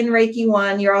so in Reiki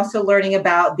 1, you're also learning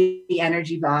about the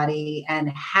energy body and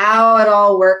how it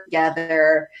all works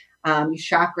together. Your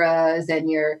chakras and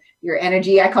your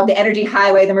energy. I call it the energy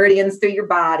highway, the meridians through your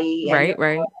body. And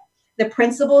right. The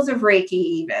principles of Reiki,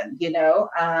 even.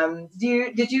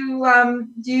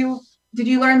 Did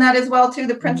you learn that as well too?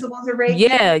 The principles of Reiki?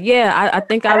 Yeah. I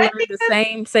think I learned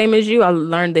the same as you. I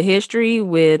learned the history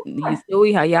with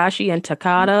Usui, Hayashi, and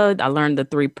Takata. I learned the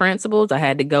 3 principles. I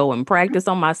had to go and practice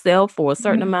on myself for a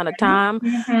certain amount of time.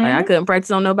 Mm-hmm. Like, I couldn't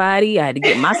practice on nobody. I had to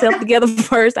get myself together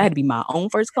first. I had to be my own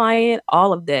first client.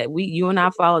 All of that. You and I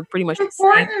followed pretty much the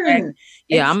same track.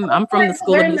 Yeah, I'm from the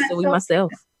school of Usui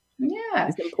myself. Yeah,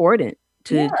 it's important.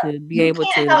 To be able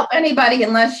to help anybody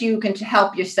unless you can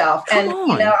help yourself.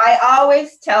 I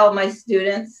always tell my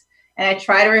students, and I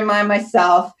try to remind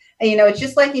myself, it's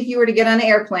just like if you were to get on an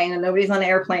airplane, and nobody's on an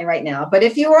airplane right now, but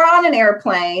if you were on an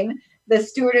airplane, the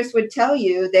stewardess would tell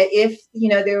you that if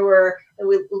there were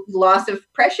loss of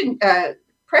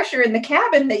pressure in the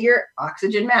cabin, that your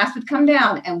oxygen mask would come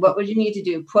down. And what would you need to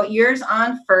do? Put yours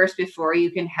on first before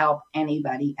you can help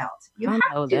anybody else.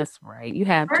 That's right. You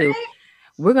have to.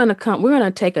 We're going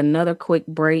to take another quick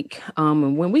break.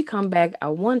 And when we come back, I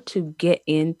want to get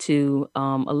into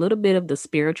a little bit of the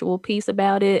spiritual piece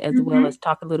about it, as well as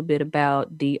talk a little bit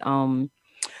about the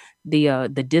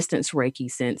distance Reiki,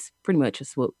 since pretty much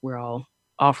is what we're all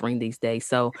offering these days.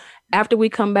 So after we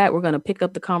come back, we're going to pick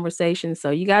up the conversation. So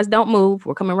you guys don't move.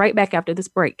 We're coming right back after this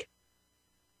break.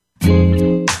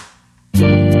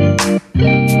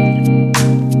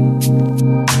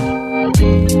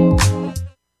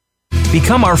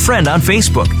 Become our friend on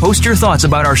Facebook. Post your thoughts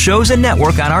about our shows and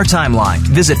network on our timeline.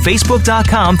 Visit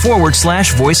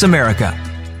Facebook.com/Voice America.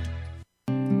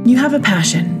 You have a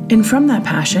passion, and from that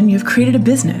passion, you've created a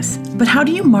business. But how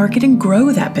do you market and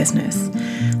grow that business?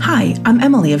 Hi, I'm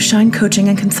Emily of Shine Coaching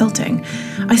and Consulting.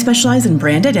 I specialize in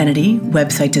brand identity,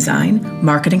 website design,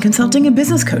 marketing consulting, and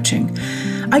business coaching.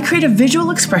 I create a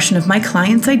visual expression of my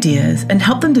clients' ideas and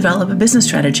help them develop a business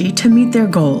strategy to meet their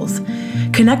goals.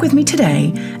 Connect with me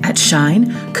today at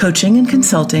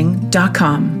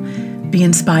shinecoachingandconsulting.com. Be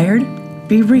inspired,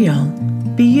 be real,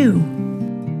 be you.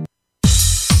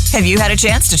 Have you had a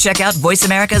chance to check out Voice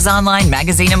America's online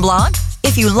magazine and blog?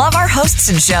 If you love our hosts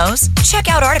and shows, check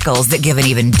out articles that give an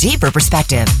even deeper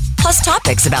perspective, plus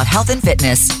topics about health and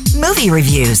fitness, movie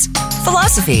reviews,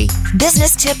 philosophy,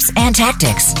 business tips and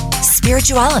tactics,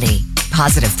 spirituality,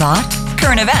 positive thought,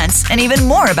 current events, and even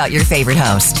more about your favorite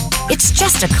host. It's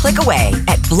just a click away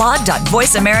at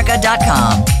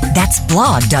blog.voiceamerica.com. That's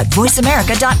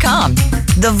blog.voiceamerica.com.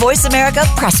 The Voice America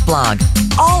Press Blog.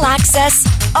 All access,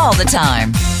 all the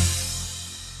time.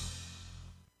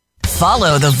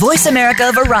 Follow the Voice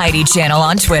America Variety channel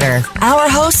on Twitter. Our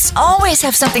hosts always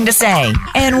have something to say,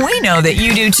 and we know that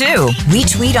you do too. We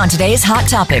tweet on today's hot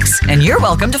topics, and you're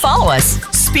welcome to follow us.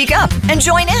 Speak up and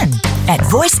join in at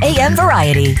Voice AM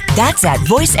Variety. That's at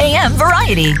Voice AM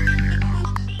Variety.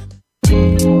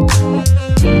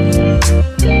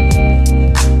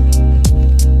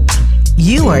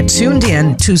 You are tuned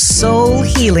in to Soul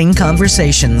Healing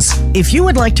Conversations. If you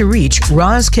would like to reach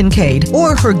Roz Kincaid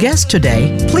or her guest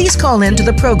today, please call into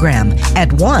the program at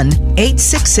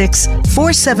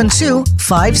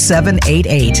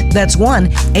 1-866-472-5788. That's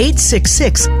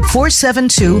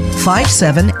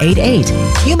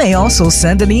 1-866-472-5788. You may also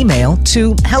send an email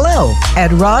to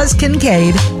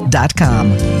hello@rozkincaid.com.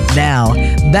 Now,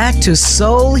 back to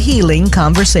Soul Healing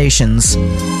Conversations.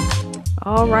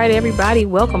 All right, everybody,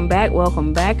 welcome back.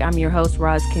 I'm your host,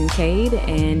 Roz Kincaid,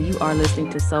 and you are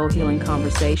listening to Soul Healing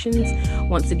Conversations.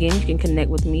 Once again, you can connect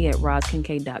with me at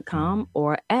rozkincaid.com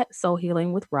or at Soul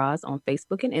Healing with Roz on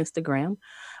Facebook and Instagram.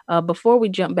 Before we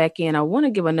jump back in, I want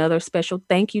to give another special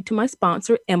thank you to my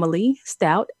sponsor, Emily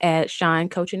Stout at Shine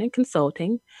Coaching and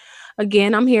Consulting.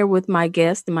 Again, I'm here with my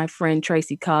guest and my friend,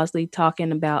 Tracy Cosley,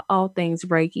 talking about all things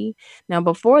Reiki. Now,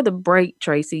 before the break,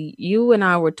 Tracy, you and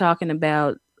I were talking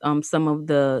about some of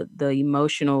the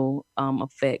emotional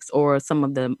effects or some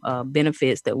of the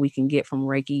benefits that we can get from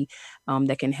Reiki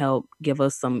that can help give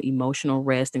us some emotional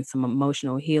rest and some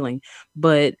emotional healing.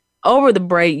 But over the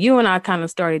break, you and I kind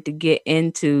of started to get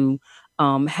into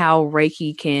how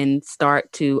Reiki can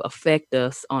start to affect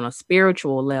us on a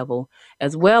spiritual level,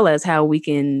 as well as how we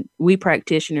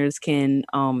practitioners can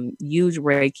use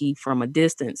Reiki from a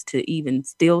distance to even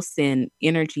still send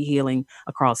energy healing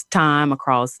across time,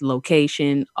 across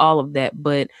location, all of that.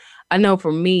 But I know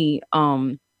for me,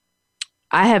 I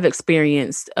have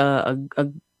experienced a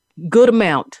good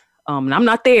amount. And I'm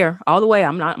not there all the way.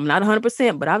 I'm not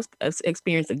 100%, but I've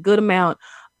experienced a good amount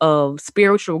of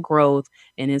spiritual growth,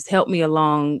 and it's helped me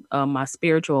along my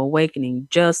spiritual awakening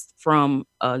just from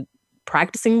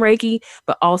practicing Reiki,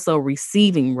 but also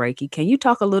receiving Reiki. Can you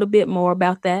talk a little bit more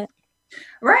about that?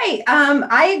 Right.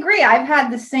 I agree. I've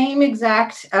had the same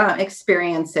exact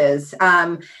experiences.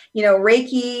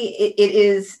 Reiki, it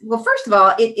is, well, first of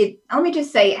all, let me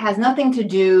just say, it has nothing to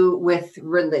do with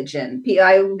religion.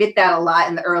 I get that a lot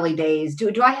in the early days.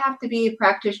 Do I have to be a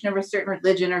practitioner of a certain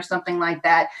religion or something like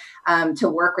that to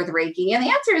work with Reiki? And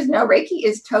the answer is no. Reiki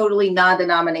is totally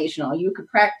non-denominational. You could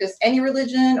practice any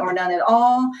religion or none at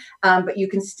all, but you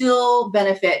can still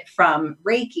benefit from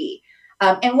Reiki.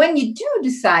 And when you do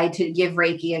decide to give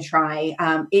Reiki a try,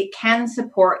 it can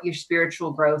support your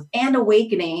spiritual growth and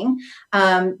awakening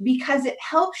because it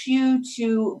helps you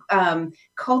to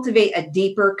cultivate a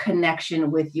deeper connection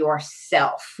with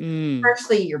yourself.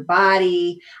 Firstly, your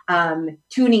body,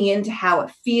 tuning into how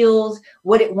it feels,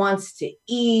 what it wants to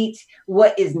eat,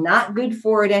 what is not good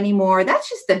for it anymore. That's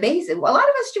just the basic. A lot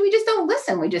of us, we just don't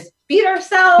listen. We just feed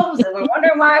ourselves and we're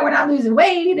wondering why we're not losing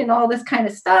weight and all this kind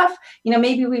of stuff.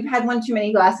 Maybe we've had one too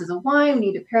many glasses of wine. We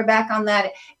need to pare back on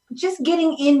that. Just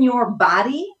getting in your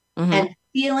body and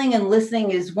feeling and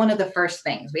listening is one of the first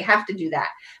things. We have to do that.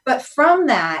 But from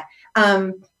that,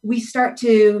 we start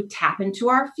to tap into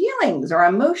our feelings, our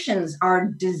emotions, our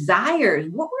desires,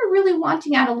 what we're really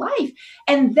wanting out of life.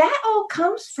 And that all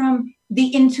comes from the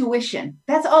intuition.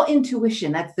 That's all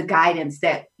intuition. That's the guidance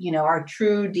that, our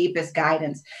true deepest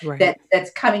guidance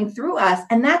that's coming through us.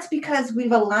 And that's because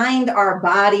we've aligned our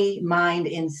body, mind,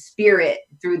 and spirit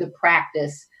through the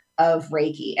practice of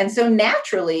Reiki. And so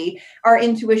naturally, our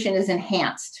intuition is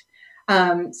enhanced.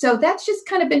 So that's just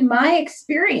kind of been my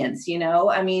experience,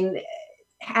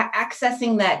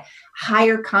 accessing that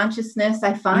higher consciousness.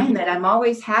 I find that I'm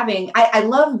always having, I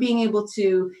love being able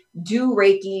to do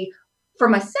Reiki for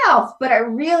myself, but I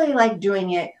really like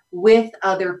doing it with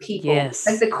other people. Yes.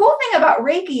 Like the cool thing about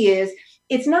Reiki is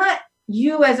it's not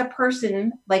you as a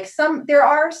person. There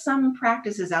are some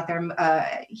practices out there,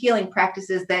 healing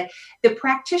practices, that the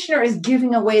practitioner is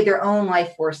giving away their own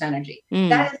life force energy.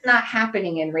 That is not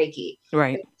happening in Reiki.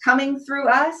 Right. It's coming through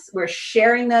us. We're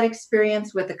sharing that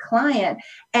experience with the client.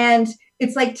 And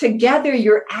it's like together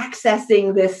you're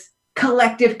accessing this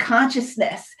collective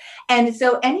consciousness. And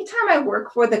so anytime I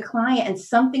work for the client and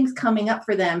something's coming up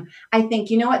for them, I think,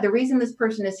 you know what, the reason this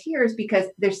person is here is because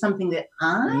there's something that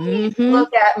I need to look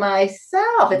at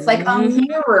myself. It's like a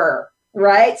mirror,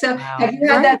 right? So have you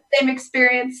had that same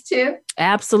experience too?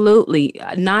 Absolutely.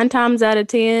 9 times out of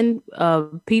 10,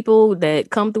 people that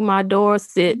come through my door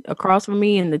sit across from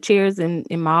me in the chairs in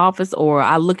my office, or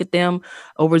I look at them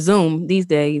over Zoom these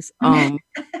days.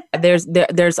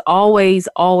 There's always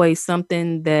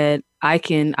something that I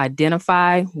can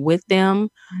identify with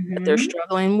them that they're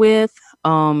struggling with.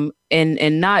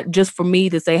 and not just for me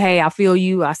to say, hey, I feel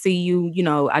you, I see you,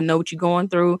 I know what you're going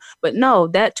through. But no,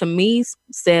 that to me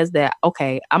says that,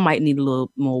 okay, I might need a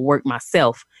little more work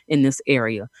myself in this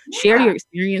area. Yeah. Share your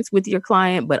experience with your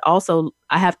client, but also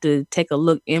I have to take a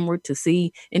look inward to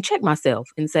see and check myself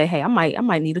and say, hey, I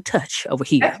might need a touch over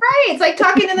here. That's right. It's like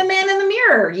talking to the man in the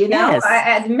mirror,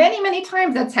 Yes. Many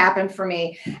times that's happened for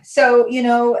me. So,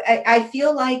 I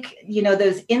feel like,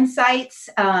 those insights,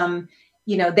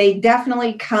 they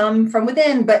definitely come from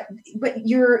within, but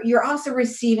you're also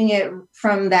receiving it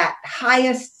from that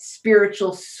highest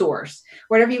spiritual source,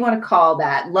 whatever you want to call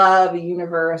that, love,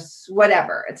 universe,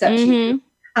 whatever. It's up to you.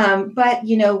 But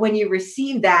when you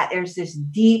receive that, there's this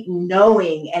deep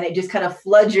knowing, and it just kind of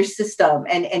floods your system,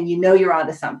 and you're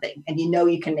onto something, and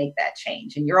you can make that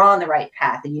change, and you're on the right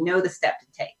path, and the step to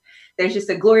take. There's just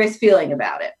a glorious feeling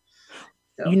about it.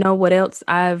 So. You know what else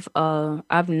I've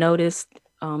noticed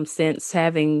since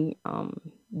having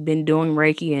been doing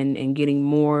Reiki and getting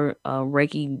more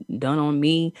Reiki done on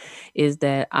me is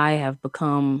that I have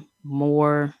become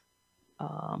more,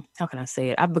 how can I say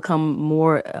it? I've become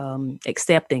more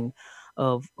accepting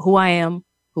of who I am,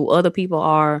 who other people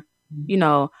are.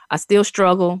 I still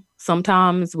struggle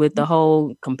sometimes with the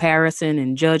whole comparison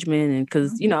and judgment, and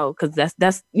because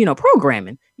that's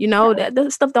programming. That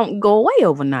stuff don't go away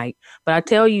overnight. But I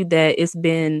tell you that it's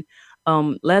been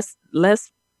less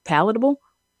palatable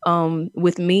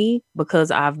with me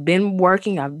because I've been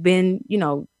working. I've been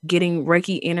getting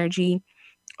Reiki energy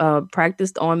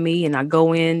practiced on me, and I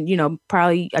go in.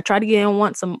 Probably I try to get in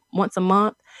once a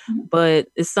month, but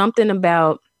it's something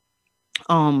about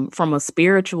from a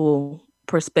spiritual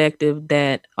perspective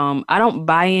that I don't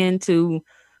buy into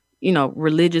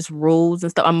religious rules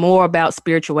and stuff. I'm more about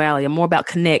spirituality. I'm more about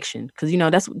connection because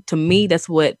that's, to me, that's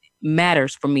what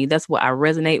matters for me. That's what I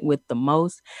resonate with the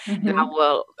most. And I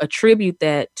will attribute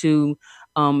that to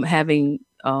having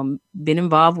been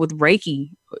involved with Reiki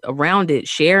around it,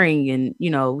 sharing and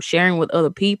sharing with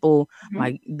other people,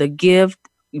 like the gift,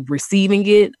 receiving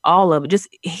it, all of it, just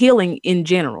healing in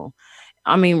general.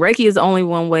 I mean, Reiki is only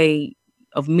one way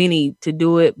of many to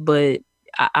do it, but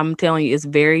I'm telling you, it's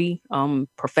very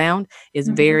profound. It's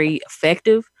very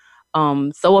effective.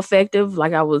 So effective,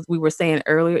 like we were saying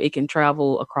earlier, it can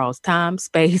travel across time,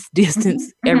 space,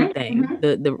 distance, everything.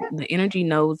 The energy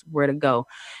knows where to go.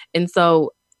 And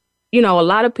so, a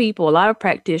lot of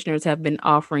practitioners have been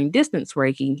offering distance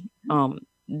Reiki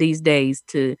these days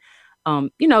to,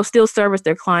 still service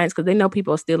their clients because they know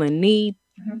people are still in need.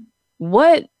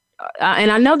 And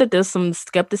I know that there's some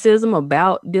skepticism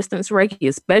about distance Reiki,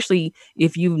 especially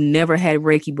if you've never had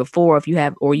Reiki before, if you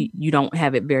have, or you don't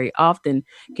have it very often.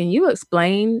 Can you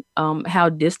explain how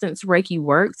distance Reiki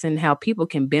works and how people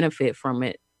can benefit from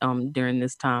it during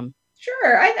this time?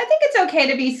 Sure. I think it's okay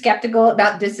to be skeptical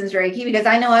about distance Reiki because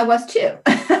I know I was too.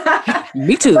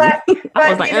 Me too. But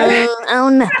I was like, oh no. I'll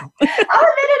admit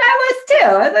it, I was too.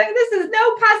 I was like, this is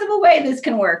no possible way this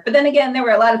can work. But then again, there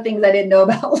were a lot of things I didn't know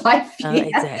about life.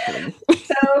 Exactly.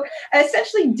 So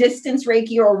essentially distance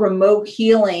Reiki or remote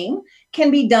healing can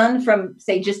be done from,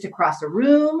 say, just across a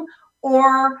room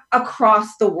or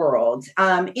across the world.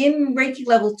 In Reiki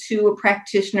level 2, a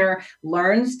practitioner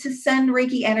learns to send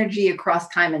Reiki energy across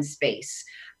time and space.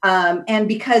 And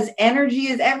because energy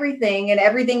is everything and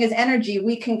everything is energy,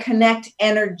 we can connect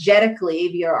energetically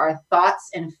via our thoughts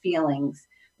and feelings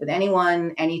with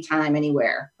anyone, anytime,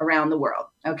 anywhere around the world.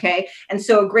 Okay. And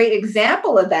so a great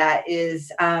example of that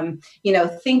is,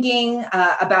 thinking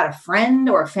about a friend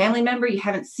or a family member you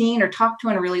haven't seen or talked to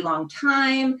in a really long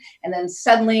time. And then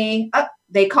suddenly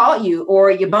they call you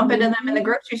or you bump into them in the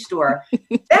grocery store.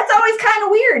 That's always kind of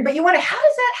weird, but you wonder, how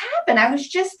does that happen? I was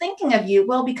just thinking of you.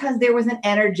 Well, because there was an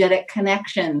energetic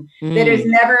connection that is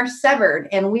never severed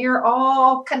and we are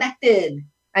all connected.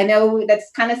 I know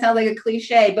that's kind of sounds like a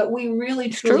cliche, but we really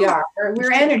truly are.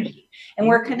 We're energy and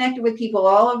we're connected with people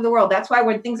all over the world. That's why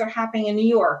when things are happening in New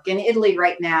York and Italy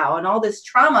right now and all this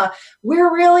trauma,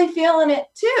 we're really feeling it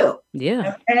too.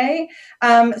 Yeah. Okay.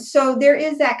 So there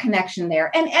is that connection there,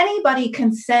 and anybody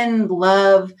can send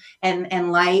love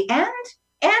and light and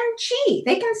chi.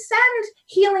 They can send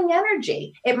healing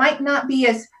energy. It might not be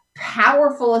as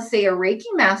powerful as, say, a Reiki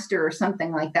master or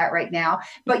something like that right now,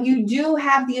 but you do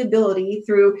have the ability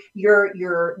through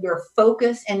your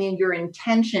focus and in your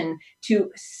intention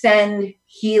to send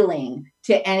healing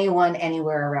to anyone,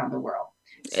 anywhere around the world.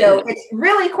 So it's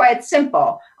really quite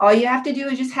simple. All you have to do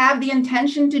is just have the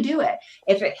intention to do it.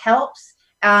 If it helps,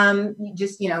 you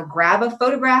just, grab a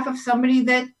photograph of somebody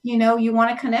that, you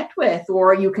want to connect with,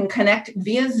 or you can connect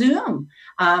via Zoom.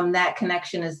 That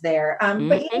connection is there.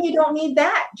 But you don't need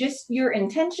that. Just your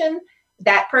intention,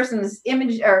 that person's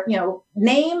image or,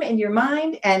 name in your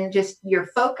mind and just your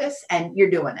focus, and you're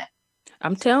doing it.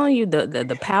 I'm telling you,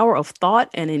 the power of thought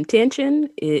and intention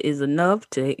is enough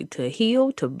to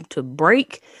heal, to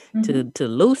break, to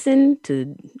loosen,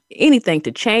 to anything,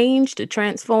 to change, to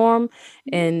transform.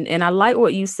 And I like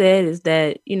what you said is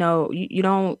that, you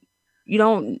don't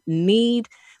need,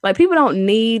 like, people don't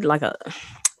need like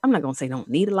I'm not going to say don't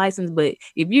need a license, but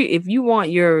if you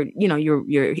want your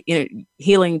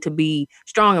healing to be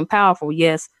strong and powerful,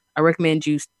 yes, I recommend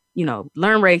you,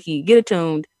 learn Reiki, get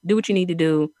attuned, do what you need to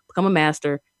do, become a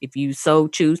master if you so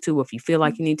choose to, if you feel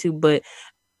like you need to, but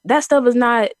that stuff is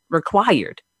not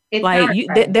required.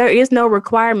 There is no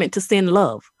requirement to send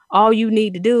love. All you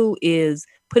need to do is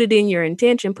put it in your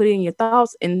intention, put it in your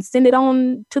thoughts, and send it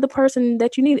on to the person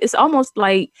that you need. It's almost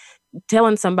like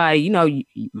telling somebody,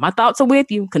 my thoughts are with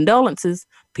you, condolences,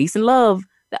 peace and love.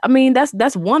 I mean,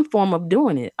 that's one form of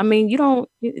doing it. I mean,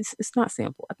 it's not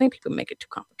simple. I think people make it too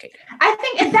complicated. I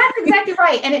think, and that's exactly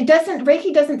right. And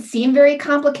Reiki doesn't seem very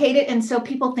complicated. And so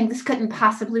people think this couldn't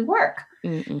possibly work.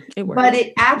 It works. But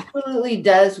it absolutely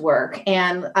does work.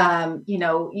 And,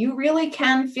 you really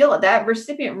can feel it. That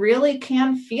recipient really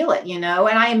can feel it, and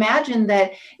I imagine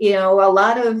that, a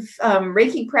lot of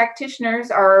Reiki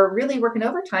practitioners are really working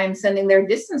overtime, sending their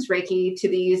distance Reiki to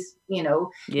these,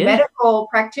 medical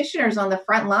practitioners on the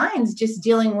front lines, just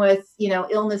dealing with,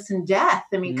 illness and death.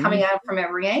 I mean, coming out from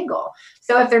every angle.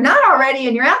 So if they're not already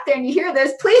and you're out there and you hear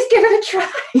this, please give it a try.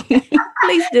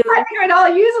 Please do. I think we'd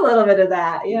all use a little bit of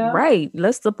that. Right.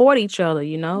 Let's support each other,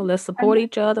 let's support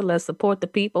each other. Let's support the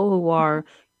people who are,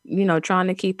 trying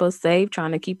to keep us safe,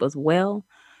 trying to keep us well.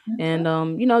 And,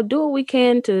 do what we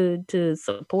can to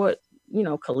support,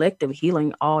 collective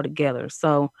healing all together.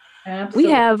 So absolutely.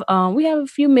 We have a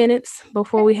few minutes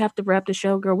before we have to wrap the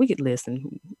show, girl. We could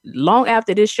listen long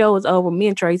after this show is over. Me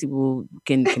and Tracy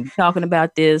can be talking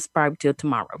about this probably till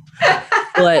tomorrow,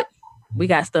 but we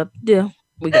got stuff to do.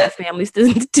 We got families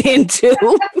to tend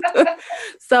to.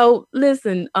 So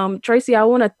listen, Tracy, I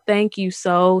want to thank you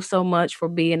so much for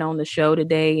being on the show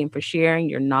today and for sharing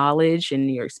your knowledge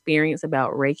and your experience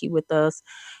about Reiki with us.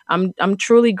 I'm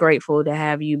truly grateful to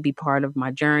have you be part of my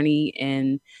journey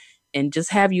and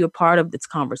just have you a part of this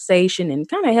conversation and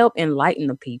kind of help enlighten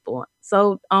the people.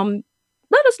 So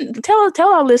let us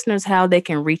tell our listeners how they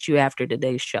can reach you after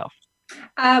today's show.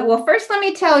 Well, first, let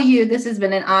me tell you, this has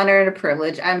been an honor and a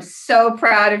privilege. I'm so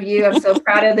proud of you. I'm so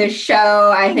proud of this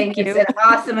show. I think it's an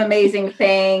awesome, amazing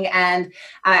thing. And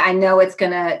I know it's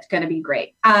gonna be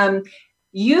great.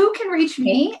 You can reach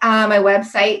me on my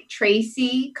website,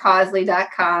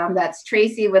 tracycosley.com. That's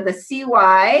Tracy with a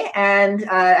CY. And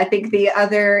I think the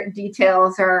other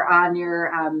details are on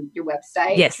your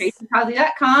website, yes.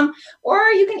 tracycosley.com. Or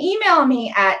you can email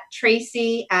me at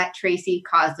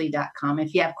tracy@tracycosley.com.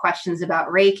 If you have questions about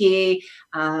Reiki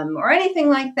or anything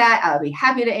like that, I'll be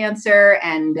happy to answer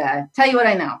and tell you what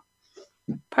I know.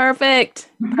 Perfect.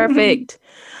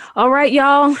 All right,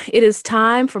 y'all. It is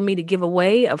time for me to give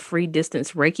away a free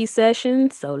distance Reiki session.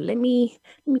 So let me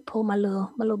pull my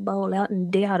little bowl out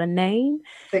and dig out a name.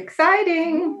 It's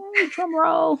exciting. Drum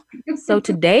roll. So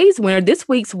this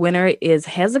week's winner is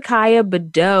Hezekiah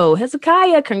Badeau.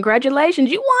 Hezekiah, congratulations.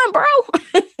 You won, bro.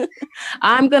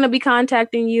 I'm going to be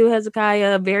contacting you,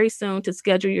 Hezekiah, very soon to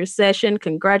schedule your session.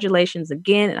 Congratulations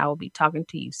again, and I will be talking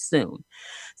to you soon.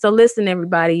 So listen,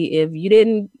 everybody, if you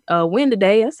didn't win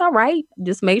today, that's all right.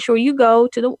 Just make sure you go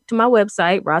to my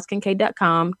website,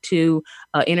 rozkincaid.com, to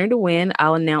enter to win.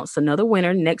 I'll announce another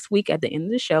winner next week at the end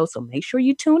of the show, so make sure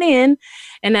you tune in.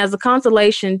 And as a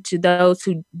consolation to those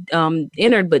who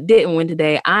entered but didn't win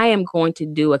today, I am going to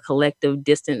do a collective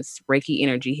distance Reiki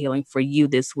energy healing for you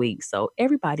this week. So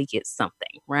everybody gets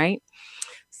something, right?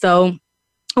 So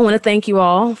I want to thank you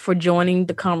all for joining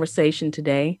the conversation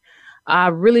today. I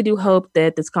really do hope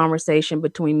that this conversation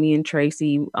between me and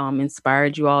Tracy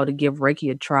inspired you all to give Reiki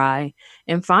a try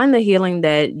and find the healing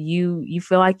that you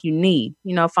feel like you need.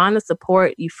 Find the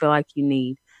support you feel like you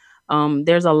need.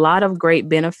 There's a lot of great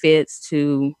benefits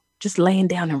to just laying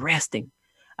down and resting.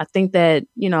 I think that,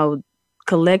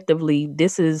 collectively,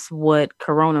 this is what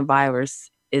coronavirus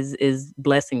is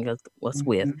blessing us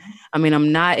with. I mean,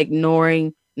 I'm not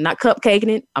cupcaking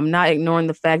it. I'm not ignoring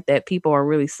the fact that people are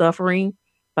really suffering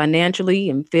financially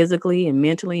and physically and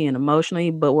mentally and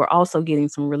emotionally, but we're also getting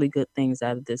some really good things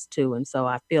out of this too. And so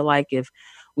I feel like if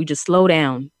we just slow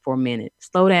down for a minute,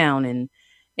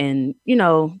 and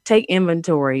take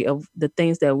inventory of the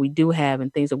things that we do have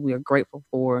and things that we are grateful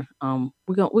for,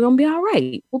 we're gonna be all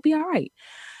right. We'll be all right.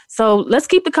 So let's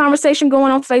keep the conversation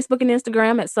going on Facebook and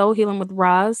Instagram at Soul Healing with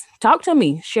Roz. Talk to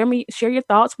me. Share your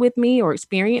thoughts with me or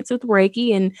experience with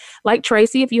Reiki. And like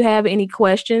Tracy, if you have any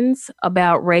questions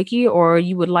about Reiki or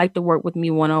you would like to work with me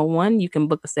one-on-one, you can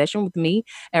book a session with me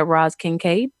at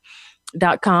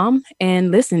rozkincaid.com.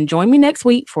 And listen, join me next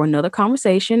week for another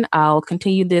conversation. I'll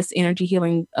continue this energy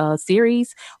healing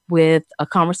series with a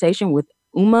conversation with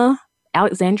Uma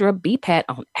Alexandra B. Pat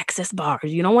on Access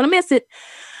Bars. You don't want to miss it.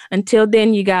 Until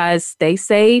then, you guys stay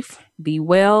safe, be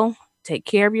well, take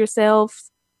care of yourselves,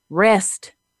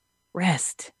 rest.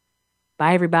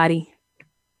 Bye, everybody.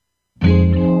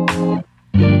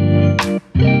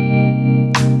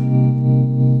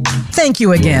 Thank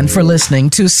you again for listening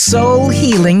to Soul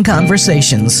Healing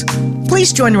Conversations.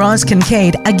 Please join Roz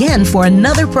Kincaid again for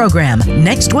another program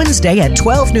next Wednesday at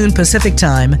 12 noon Pacific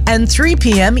Time and 3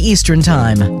 p.m. Eastern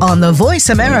Time on the Voice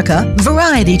America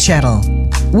Variety Channel.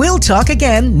 We'll talk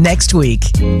again next week.